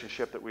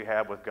relationship that we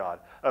have with God,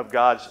 of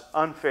God's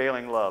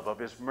unfailing love, of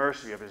His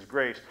mercy, of His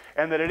grace,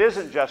 and that it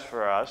isn't just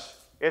for us,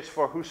 it's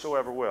for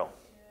whosoever will.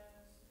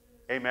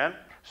 Amen?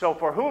 So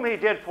for whom He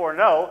did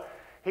foreknow,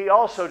 He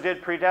also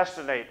did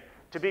predestinate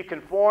to be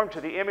conformed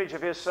to the image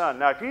of His Son.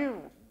 Now if you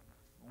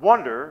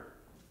wonder,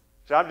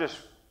 so I'm just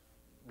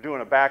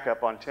doing a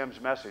backup on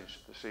Tim's message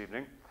this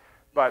evening,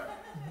 but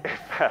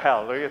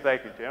hallelujah,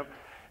 thank you, Tim.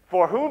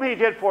 For whom He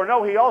did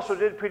foreknow, He also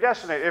did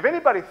predestinate. If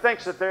anybody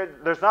thinks that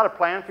there's not a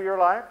plan for your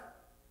life,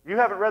 you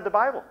haven't read the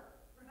Bible.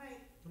 Right.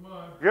 Come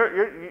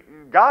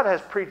on. God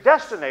has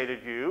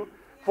predestinated you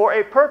for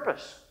a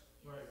purpose.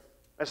 Right.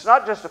 It's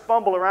not just to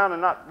fumble around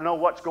and not know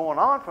what's going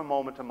on from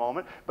moment to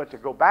moment, but to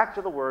go back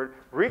to the Word,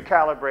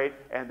 recalibrate,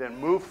 and then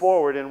move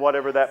forward in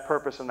whatever that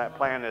purpose and that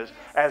plan is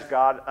as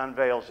God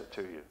unveils it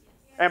to you.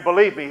 And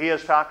believe me, He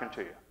is talking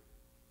to you.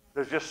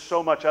 There's just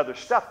so much other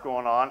stuff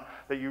going on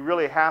that you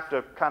really have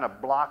to kind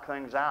of block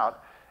things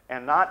out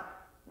and not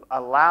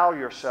allow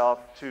yourself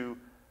to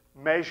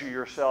measure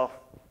yourself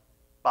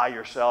by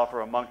yourself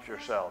or amongst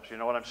yourselves. You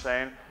know what I'm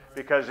saying?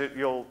 Because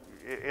it'll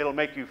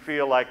make you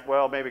feel like,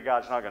 well, maybe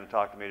God's not going to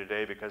talk to me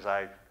today because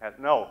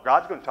no,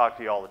 God's going to talk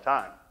to you all the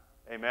time.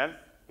 Amen?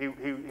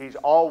 He's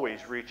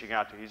always reaching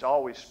out to you. He's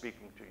always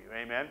speaking to you.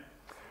 Amen?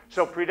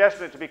 So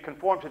predestinate to be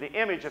conformed to the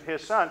image of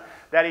His Son,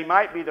 that He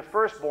might be the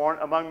firstborn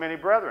among many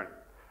brethren.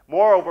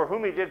 Moreover,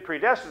 whom He did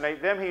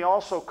predestinate, them He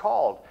also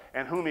called.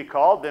 And whom He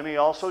called, them He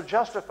also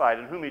justified.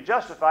 And whom He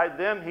justified,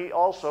 them He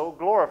also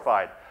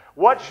glorified.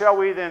 What shall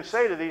we then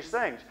say to these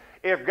things?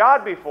 If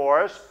God be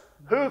for us,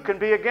 who can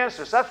be against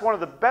us? That's one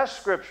of the best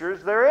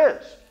scriptures there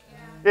is.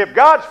 Yeah. If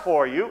God's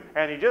for you,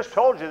 and He just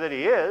told you that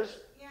He is,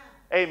 yeah.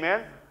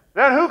 Amen,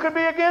 then who can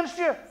be against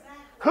you? Exactly.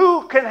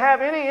 Who can have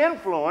any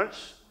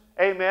influence,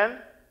 amen,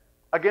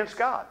 against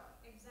God?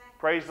 Exactly.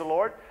 Praise the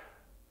Lord.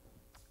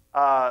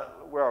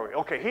 Where are we?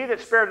 Okay, He that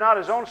spared not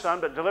His own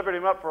Son, but delivered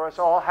Him up for us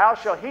all, how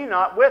shall He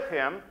not with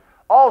Him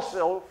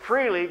also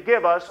freely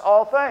give us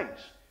all things?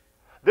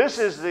 This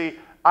is the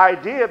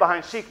idea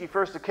behind seek ye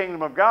first the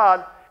kingdom of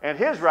God and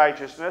His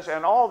righteousness,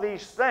 and all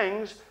these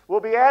things will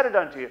be added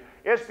unto you.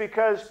 It's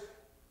because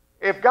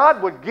if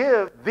God would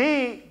give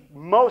the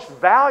most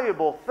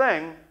valuable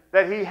thing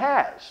that He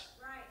has,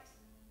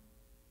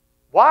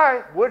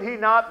 why would He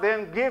not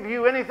then give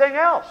you anything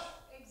else?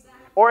 Exactly.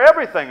 Or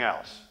everything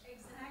else?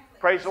 Exactly.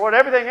 Praise the Lord.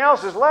 Everything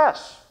else is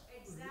less.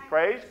 Exactly.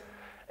 Praise.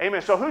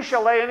 Amen. So who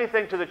shall lay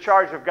anything to the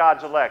charge of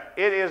God's elect?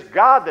 It is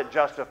God that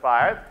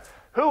justifieth.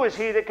 Who is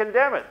he that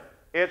condemneth?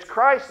 It's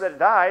Christ that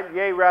died,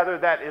 yea, rather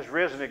that is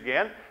risen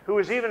again, who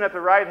is even at the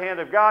right hand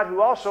of God,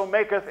 who also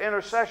maketh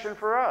intercession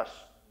for us.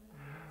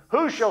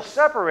 Who shall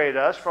separate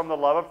us from the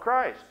love of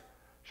Christ?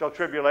 Shall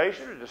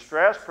tribulation, or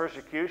distress,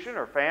 persecution,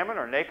 or famine,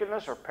 or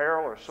nakedness, or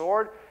peril, or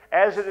sword?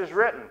 As it is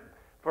written,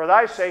 for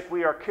thy sake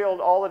we are killed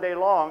all the day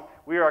long,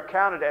 we are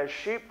accounted as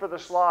sheep for the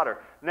slaughter.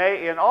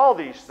 Nay, in all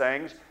these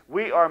things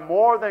we are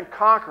more than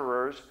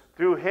conquerors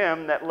through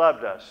him that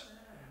loved us.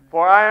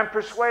 For I am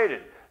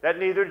persuaded that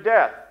neither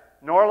death,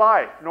 nor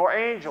life, nor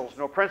angels,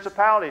 nor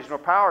principalities, nor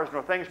powers,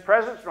 nor things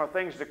present, nor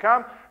things to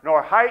come,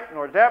 nor height,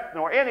 nor depth,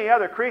 nor any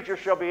other creature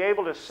shall be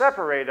able to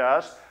separate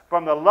us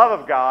from the love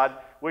of God,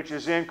 which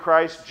is in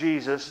Christ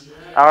Jesus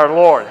our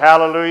Lord.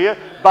 Hallelujah.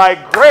 By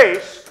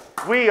grace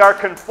we are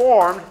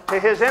conformed to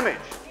His image.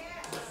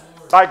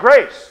 By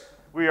grace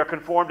we are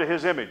conformed to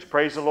His image.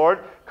 Praise the Lord.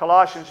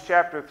 Colossians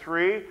chapter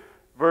 3,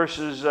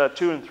 verses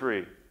 2 and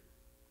 3.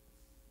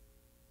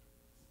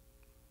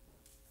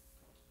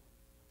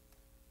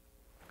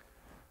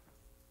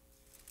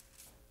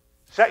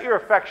 Set your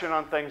affection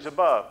on things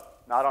above,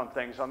 not on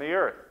things on the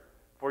earth.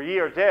 For ye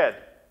are dead,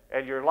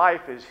 and your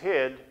life is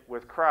hid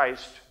with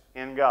Christ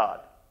in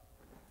God.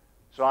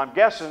 So I'm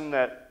guessing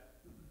that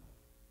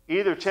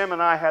either Tim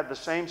and I had the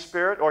same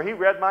spirit, or he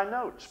read my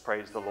notes.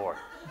 Praise the Lord.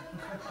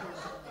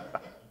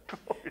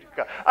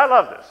 I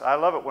love this. I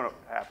love it when it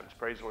happens.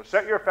 Praise the Lord.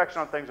 Set your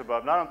affection on things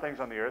above, not on things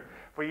on the earth.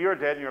 For you are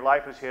dead, and your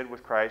life is hid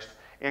with Christ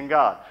in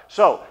God.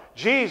 So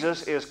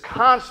Jesus is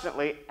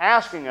constantly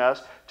asking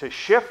us to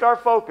shift our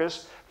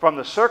focus from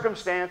the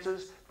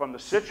circumstances, from the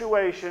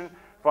situation,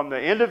 from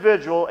the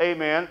individual,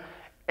 amen,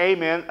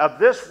 amen, of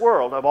this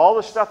world, of all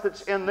the stuff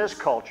that's in this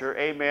culture,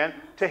 amen,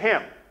 to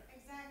Him.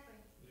 Exactly.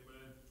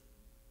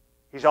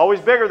 He's always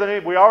bigger than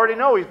any, we already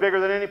know He's bigger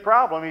than any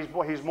problem.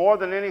 He's more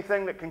than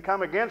anything that can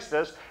come against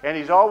us, and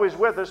He's always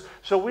with us.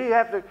 So we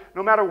have to,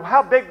 no matter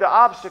how big the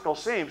obstacle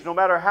seems, no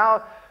matter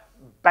how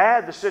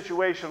bad the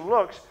situation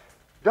looks,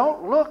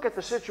 don't look at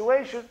the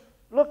situation,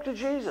 look to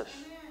Jesus.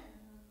 Amen.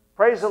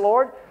 Praise the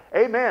Lord.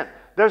 Amen.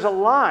 There's a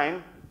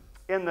line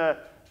in the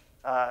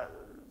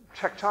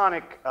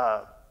tectonic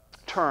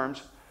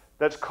terms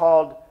that's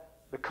called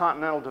the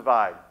Continental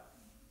Divide.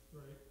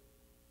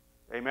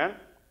 Right. Amen?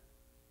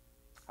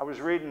 I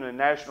was reading the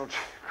National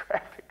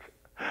Geographic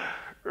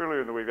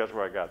earlier in the week. That's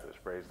where I got this.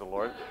 Praise the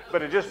Lord.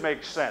 But it just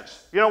makes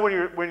sense. You know,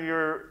 when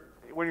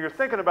you're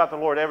thinking about the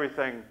Lord,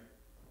 everything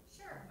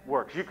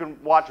works. You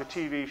can watch a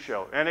TV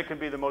show, and it can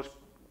be the most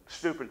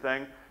stupid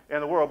thing in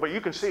the world, but you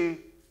can see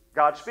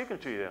God speaking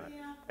to you in it.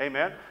 Yeah.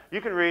 Amen?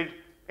 You can read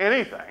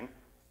anything,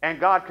 and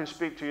God can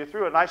speak to you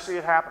through it, and I see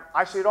it happen.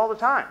 I see it all the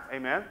time.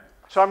 Amen?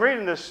 So I'm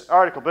reading this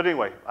article, but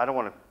anyway, I don't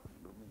want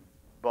to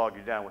bog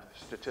you down with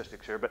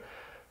statistics here,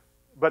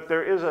 but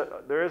there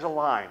is a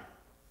line,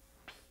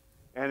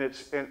 and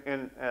it's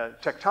in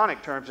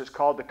tectonic terms, it's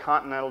called the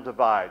Continental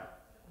Divide.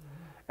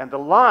 And the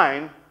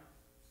line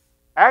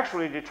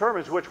actually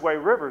determines which way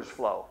rivers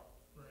flow.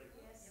 Right.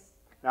 Yes.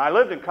 Now, I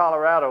lived in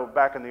Colorado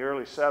back in the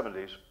early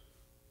 70s,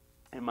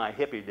 in my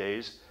hippie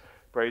days,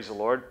 praise the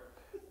Lord,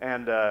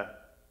 and I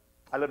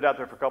lived out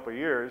there for a couple of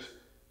years,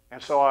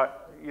 and so I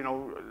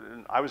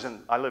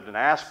lived in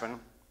Aspen,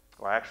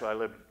 or actually I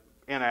lived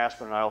in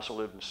Aspen, and I also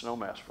lived in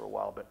Snowmass for a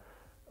while, but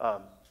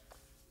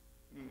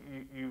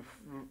you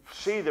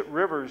see that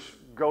rivers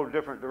go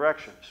different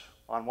directions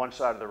on one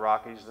side of the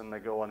Rockies than they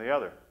go on the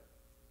other.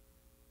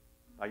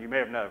 Now, you may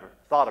have never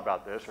thought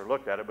about this or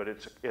looked at it, but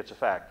it's a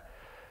fact.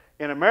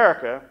 In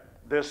America,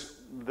 this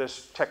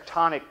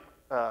tectonic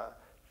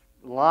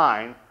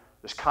line,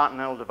 this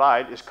continental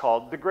divide, is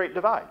called the Great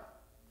Divide.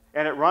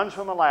 And it runs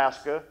from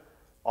Alaska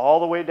all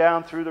the way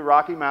down through the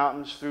Rocky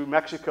Mountains, through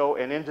Mexico,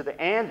 and into the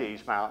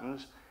Andes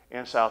Mountains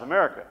in South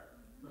America.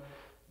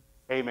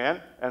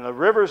 Amen. And the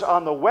rivers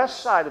on the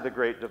west side of the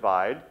Great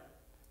Divide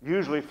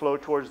usually flow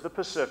towards the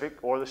Pacific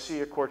or the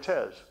Sea of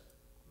Cortez.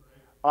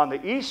 On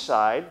the east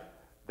side,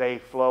 they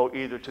flow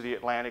either to the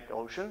Atlantic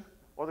Ocean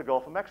or the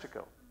Gulf of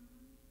Mexico.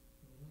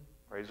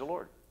 Praise the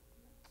Lord.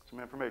 Some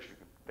information. You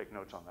can take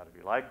notes on that if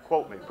you like.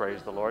 Quote me,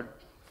 praise the Lord.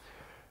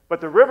 But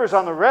the rivers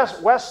on the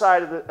west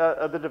side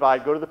of the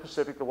divide go to the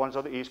Pacific. The ones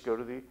on the east go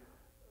to the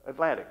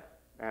Atlantic.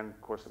 And,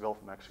 of course, the Gulf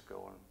of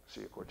Mexico and the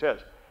Sea of Cortez.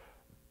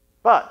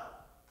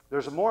 But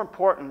there's a more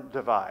important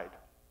divide,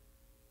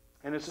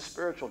 and it's a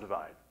spiritual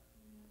divide.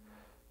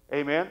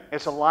 Amen?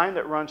 It's a line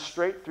that runs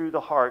straight through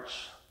the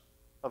hearts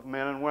of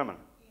men and women.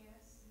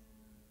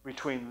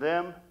 Between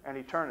them and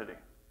eternity.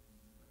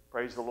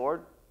 Praise the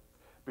Lord.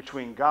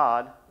 Between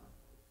God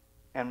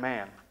and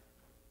man.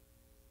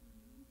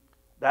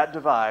 That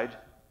divide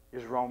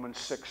is Romans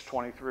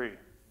 6:23.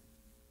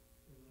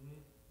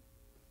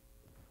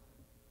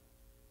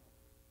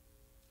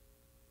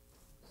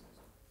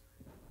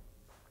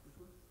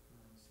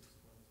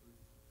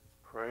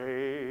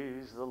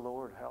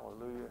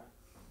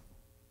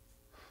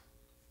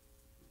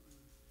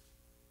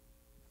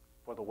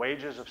 For the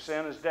wages of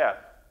sin is death,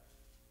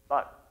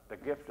 but the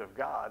gift of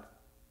God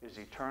is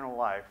eternal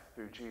life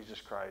through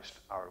Jesus Christ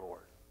our Lord.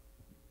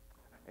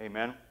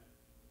 Amen.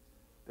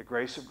 The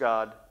grace of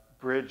God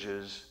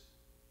bridges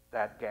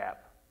that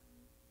gap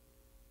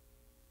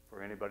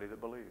for anybody that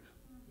believes.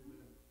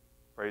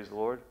 Praise the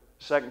Lord.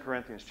 2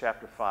 Corinthians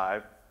chapter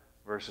 5,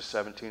 verses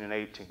 17 and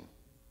 18.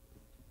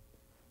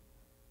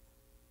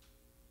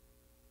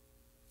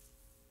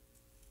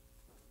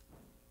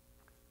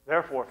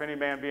 Therefore, if any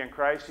man be in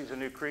Christ, he's a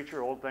new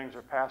creature. Old things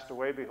are passed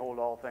away. Behold,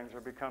 all things are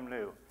become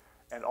new.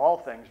 And all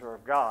things are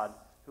of God,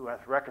 who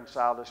hath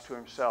reconciled us to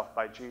himself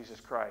by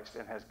Jesus Christ,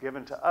 and has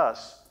given to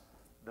us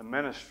the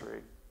ministry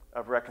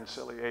of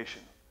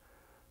reconciliation.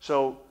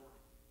 So,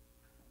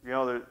 you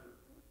know,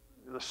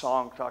 the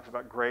song talks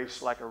about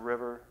grace like a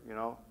river, you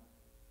know.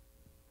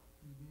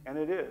 And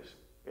it is.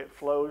 It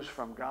flows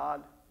from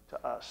God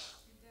to us.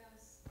 It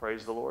does.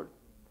 Praise the Lord.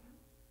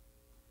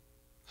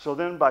 So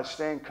then by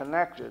staying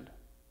connected,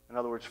 in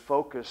other words,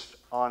 focused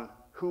on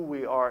who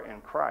we are in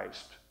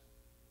Christ,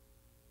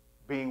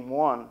 being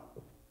one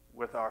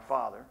with our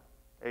Father,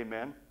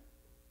 amen,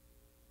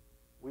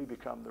 we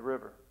become the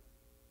river.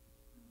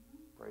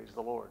 Praise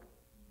the Lord.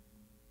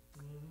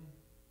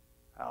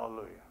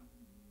 Hallelujah.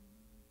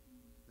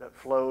 That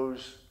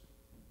flows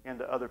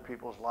into other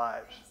people's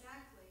lives.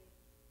 Exactly.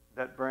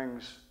 That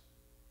brings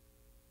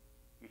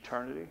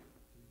eternity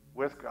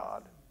with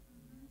God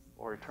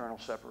or eternal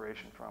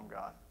separation from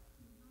God.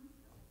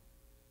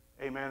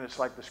 Amen. It's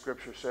like the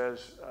scripture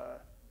says,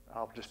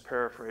 I'll just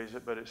paraphrase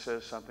it, but it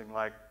says something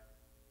like,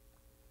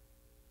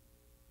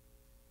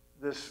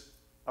 this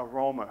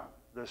aroma,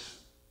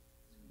 this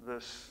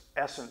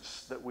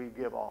essence that we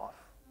give off,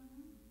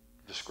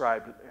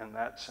 described in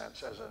that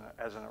sense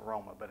as an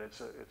aroma, but it's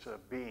a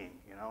being,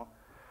 you know.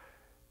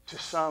 To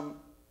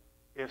some,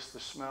 it's the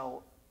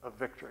smell of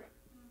victory.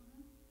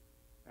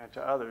 And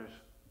to others,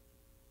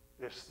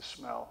 it's the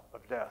smell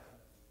of death.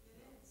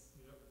 It is.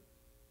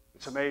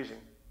 It's amazing.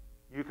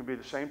 You can be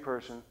the same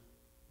person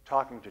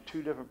talking to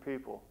two different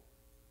people,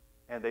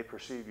 and they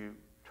perceive you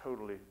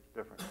totally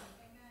different.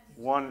 Amen.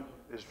 One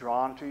is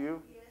drawn to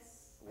you,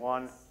 Yes.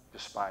 one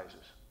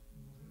despises.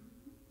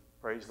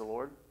 Praise the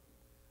Lord.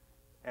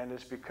 And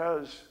it's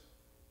because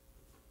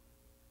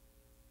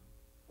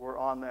we're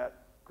on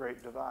that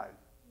great divide.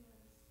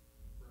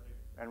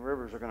 And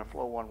rivers are going to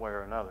flow one way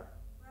or another.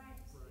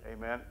 Right.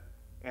 Amen.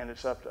 And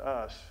it's up to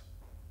us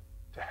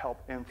to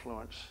help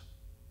influence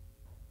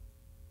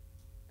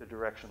the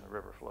direction the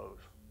river flows.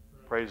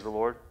 Praise the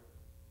Lord.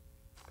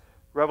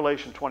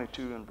 Revelation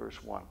 22 and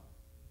verse 1.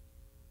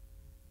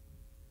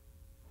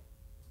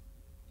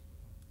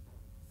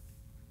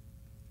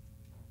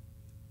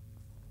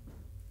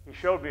 He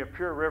showed me a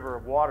pure river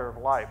of water of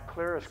life,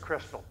 clear as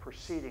crystal,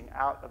 proceeding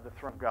out of the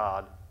throne of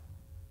God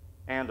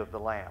and of the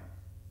Lamb.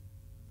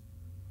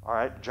 All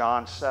right,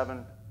 John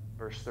 7,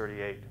 verse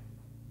 38.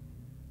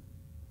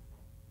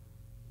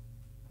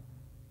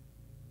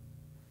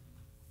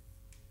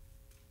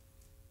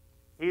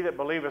 He that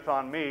believeth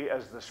on me,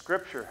 as the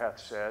scripture hath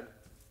said,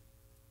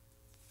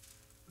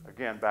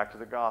 again, back to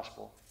the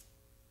gospel,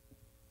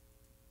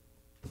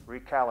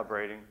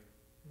 recalibrating,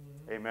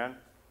 amen.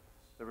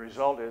 The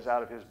result is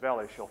out of his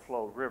belly shall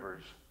flow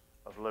rivers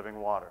of living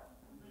water.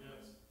 Yes.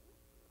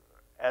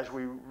 As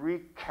we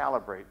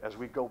recalibrate, as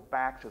we go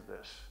back to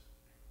this,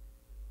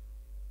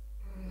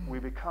 we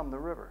become the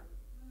river.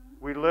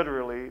 We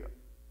literally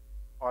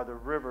are the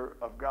river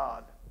of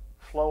God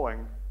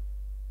flowing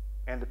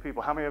into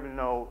people. How many of you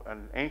know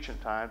in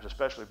ancient times,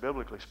 especially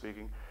biblically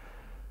speaking,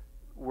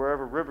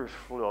 wherever rivers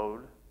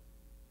flowed,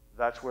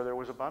 that's where there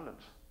was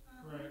abundance.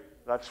 Right.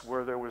 That's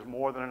where there was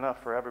more than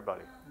enough for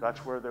everybody.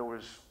 That's where there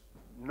was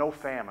no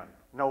famine,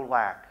 no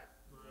lack,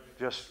 Right.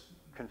 just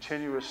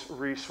continuous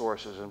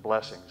resources and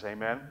blessings.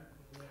 Amen?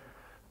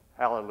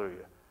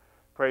 Hallelujah.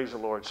 Praise the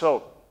Lord.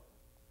 So,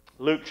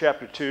 Luke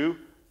chapter 2,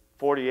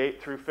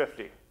 48 through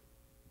 50.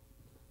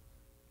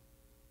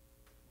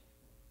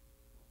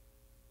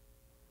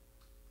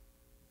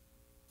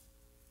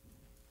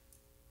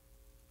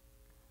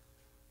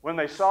 When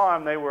they saw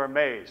him, they were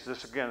amazed.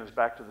 This again is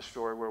back to the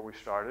story where we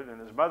started. And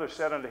his mother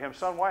said unto him,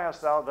 Son, why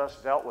hast thou thus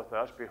dealt with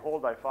us?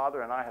 Behold, thy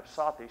father and I have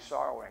sought thee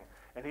sorrowing.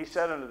 And he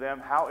said unto them,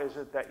 How is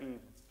it that ye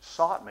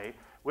sought me?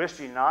 Wist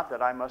ye not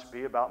that I must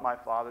be about my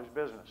father's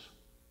business?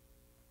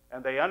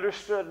 And they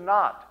understood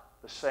not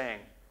the saying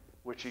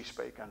which he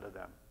spake unto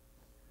them.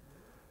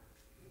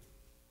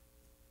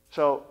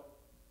 So,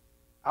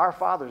 our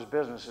Father's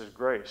business is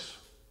grace.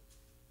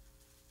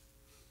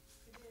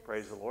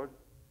 Praise the Lord.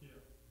 Yeah.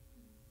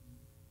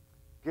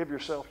 Give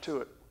yourself to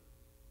it.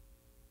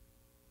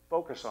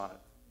 Focus on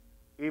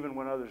it, even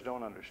when others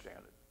don't understand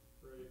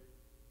it. Right.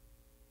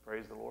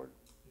 Praise the Lord.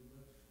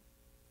 Amen.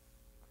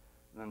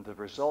 And then the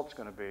result's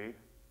going to be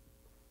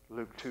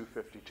Luke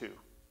 2:52.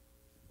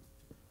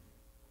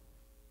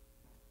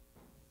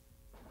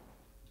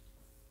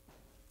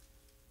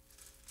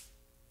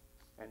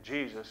 And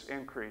Jesus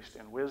increased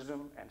in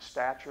wisdom and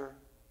stature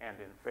and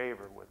in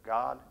favor with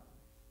God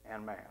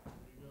and man. There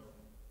you go.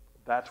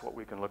 That's what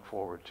we can look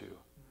forward to.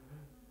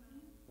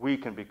 we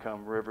can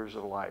become rivers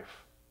of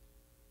life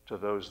to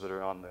those that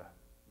are on the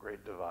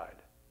great divide.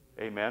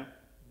 Amen?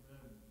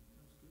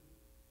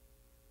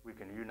 We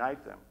can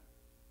unite them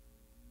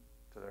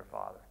to their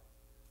Father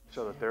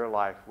so that their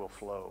life will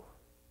flow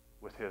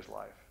with his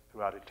life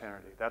throughout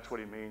eternity. That's what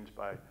he means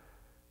by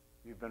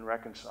you've been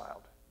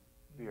reconciled.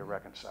 Be a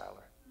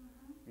reconciler.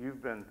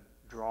 You've been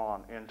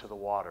drawn into the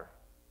water.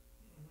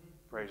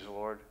 Praise the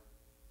Lord.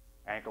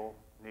 Ankle,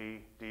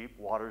 knee deep,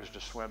 waters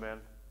to swim in.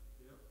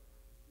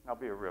 Now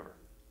be a river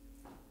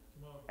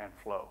and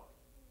flow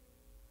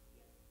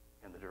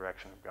in the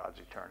direction of God's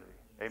eternity.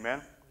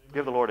 Amen?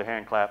 Give the Lord a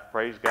hand clap.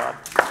 Praise God.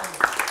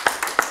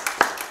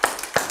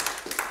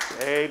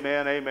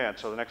 Amen, amen.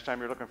 So the next time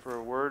you're looking for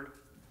a word,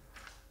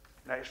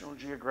 National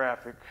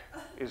Geographic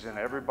is in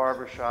every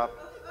barber shop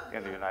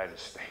in the United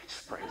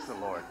States. Praise the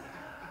Lord.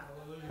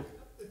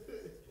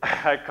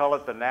 I call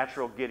it the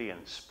natural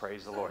Gideons.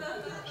 Praise the Lord.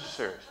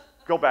 Serious.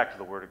 Go back to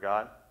the Word of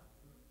God.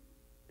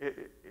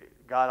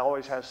 God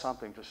always has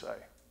something to say.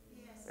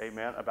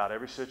 Amen. About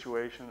every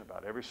situation,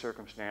 about every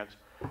circumstance,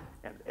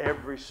 and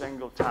every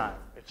single time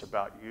it's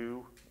about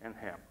you and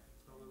him.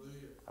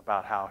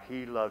 About how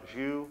he loves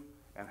you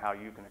and how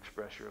you can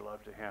express your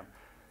love to him.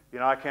 You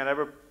know, I can't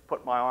ever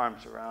put my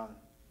arms around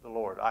the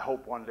Lord. I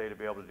hope one day to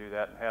be able to do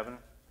that in heaven,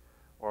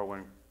 or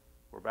when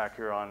we're back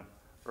here on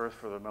earth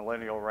for the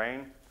millennial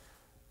reign.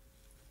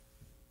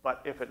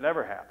 But if it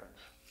never happens,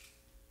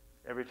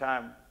 every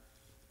time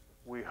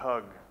we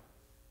hug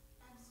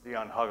the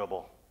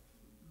unhuggable,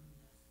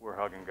 we're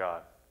hugging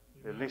God.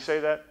 Didn't he say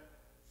that?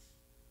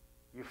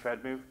 You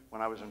fed me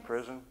when I was in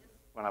prison.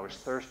 When I was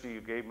thirsty,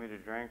 you gave me to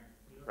drink.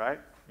 Right?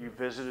 You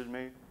visited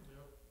me.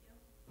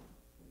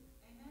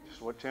 This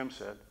is what Tim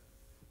said.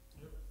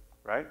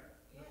 Right?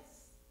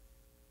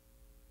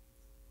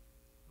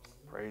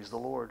 Praise the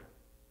Lord.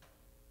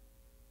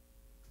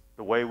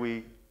 The way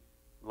we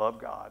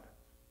love God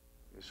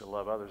is to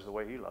love others the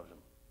way he loves them.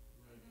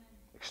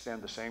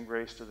 Extend the same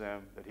grace to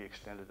them that he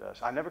extended to us.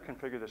 I never can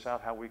figure this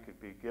out, how we could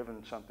be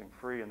given something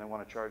free and then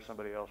want to charge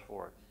somebody else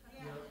for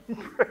it.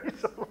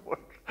 Praise the Lord.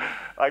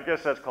 I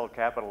guess that's called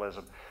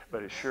capitalism,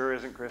 but it sure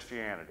isn't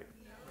Christianity.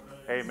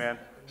 Amen.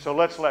 So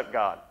let's let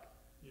God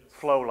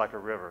flow like a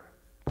river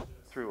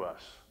through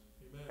us.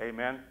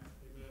 Amen.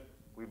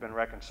 We've been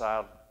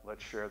reconciled.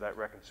 Let's share that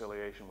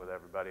reconciliation with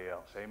everybody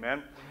else.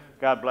 Amen.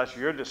 God bless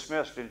you. You're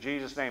dismissed in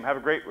Jesus' name. Have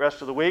a great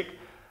rest of the week.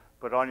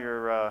 Put on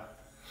your,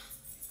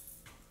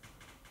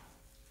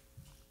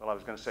 well, I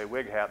was going to say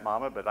wig hat,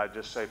 Mama, but I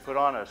just say put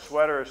on a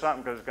sweater or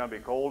something because it's going to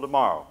be cold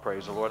tomorrow.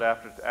 Praise the Lord.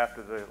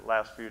 After the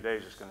last few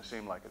days, it's going to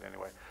seem like it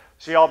anyway.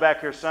 See y'all back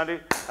here Sunday.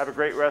 Have a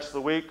great rest of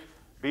the week.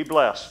 Be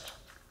blessed.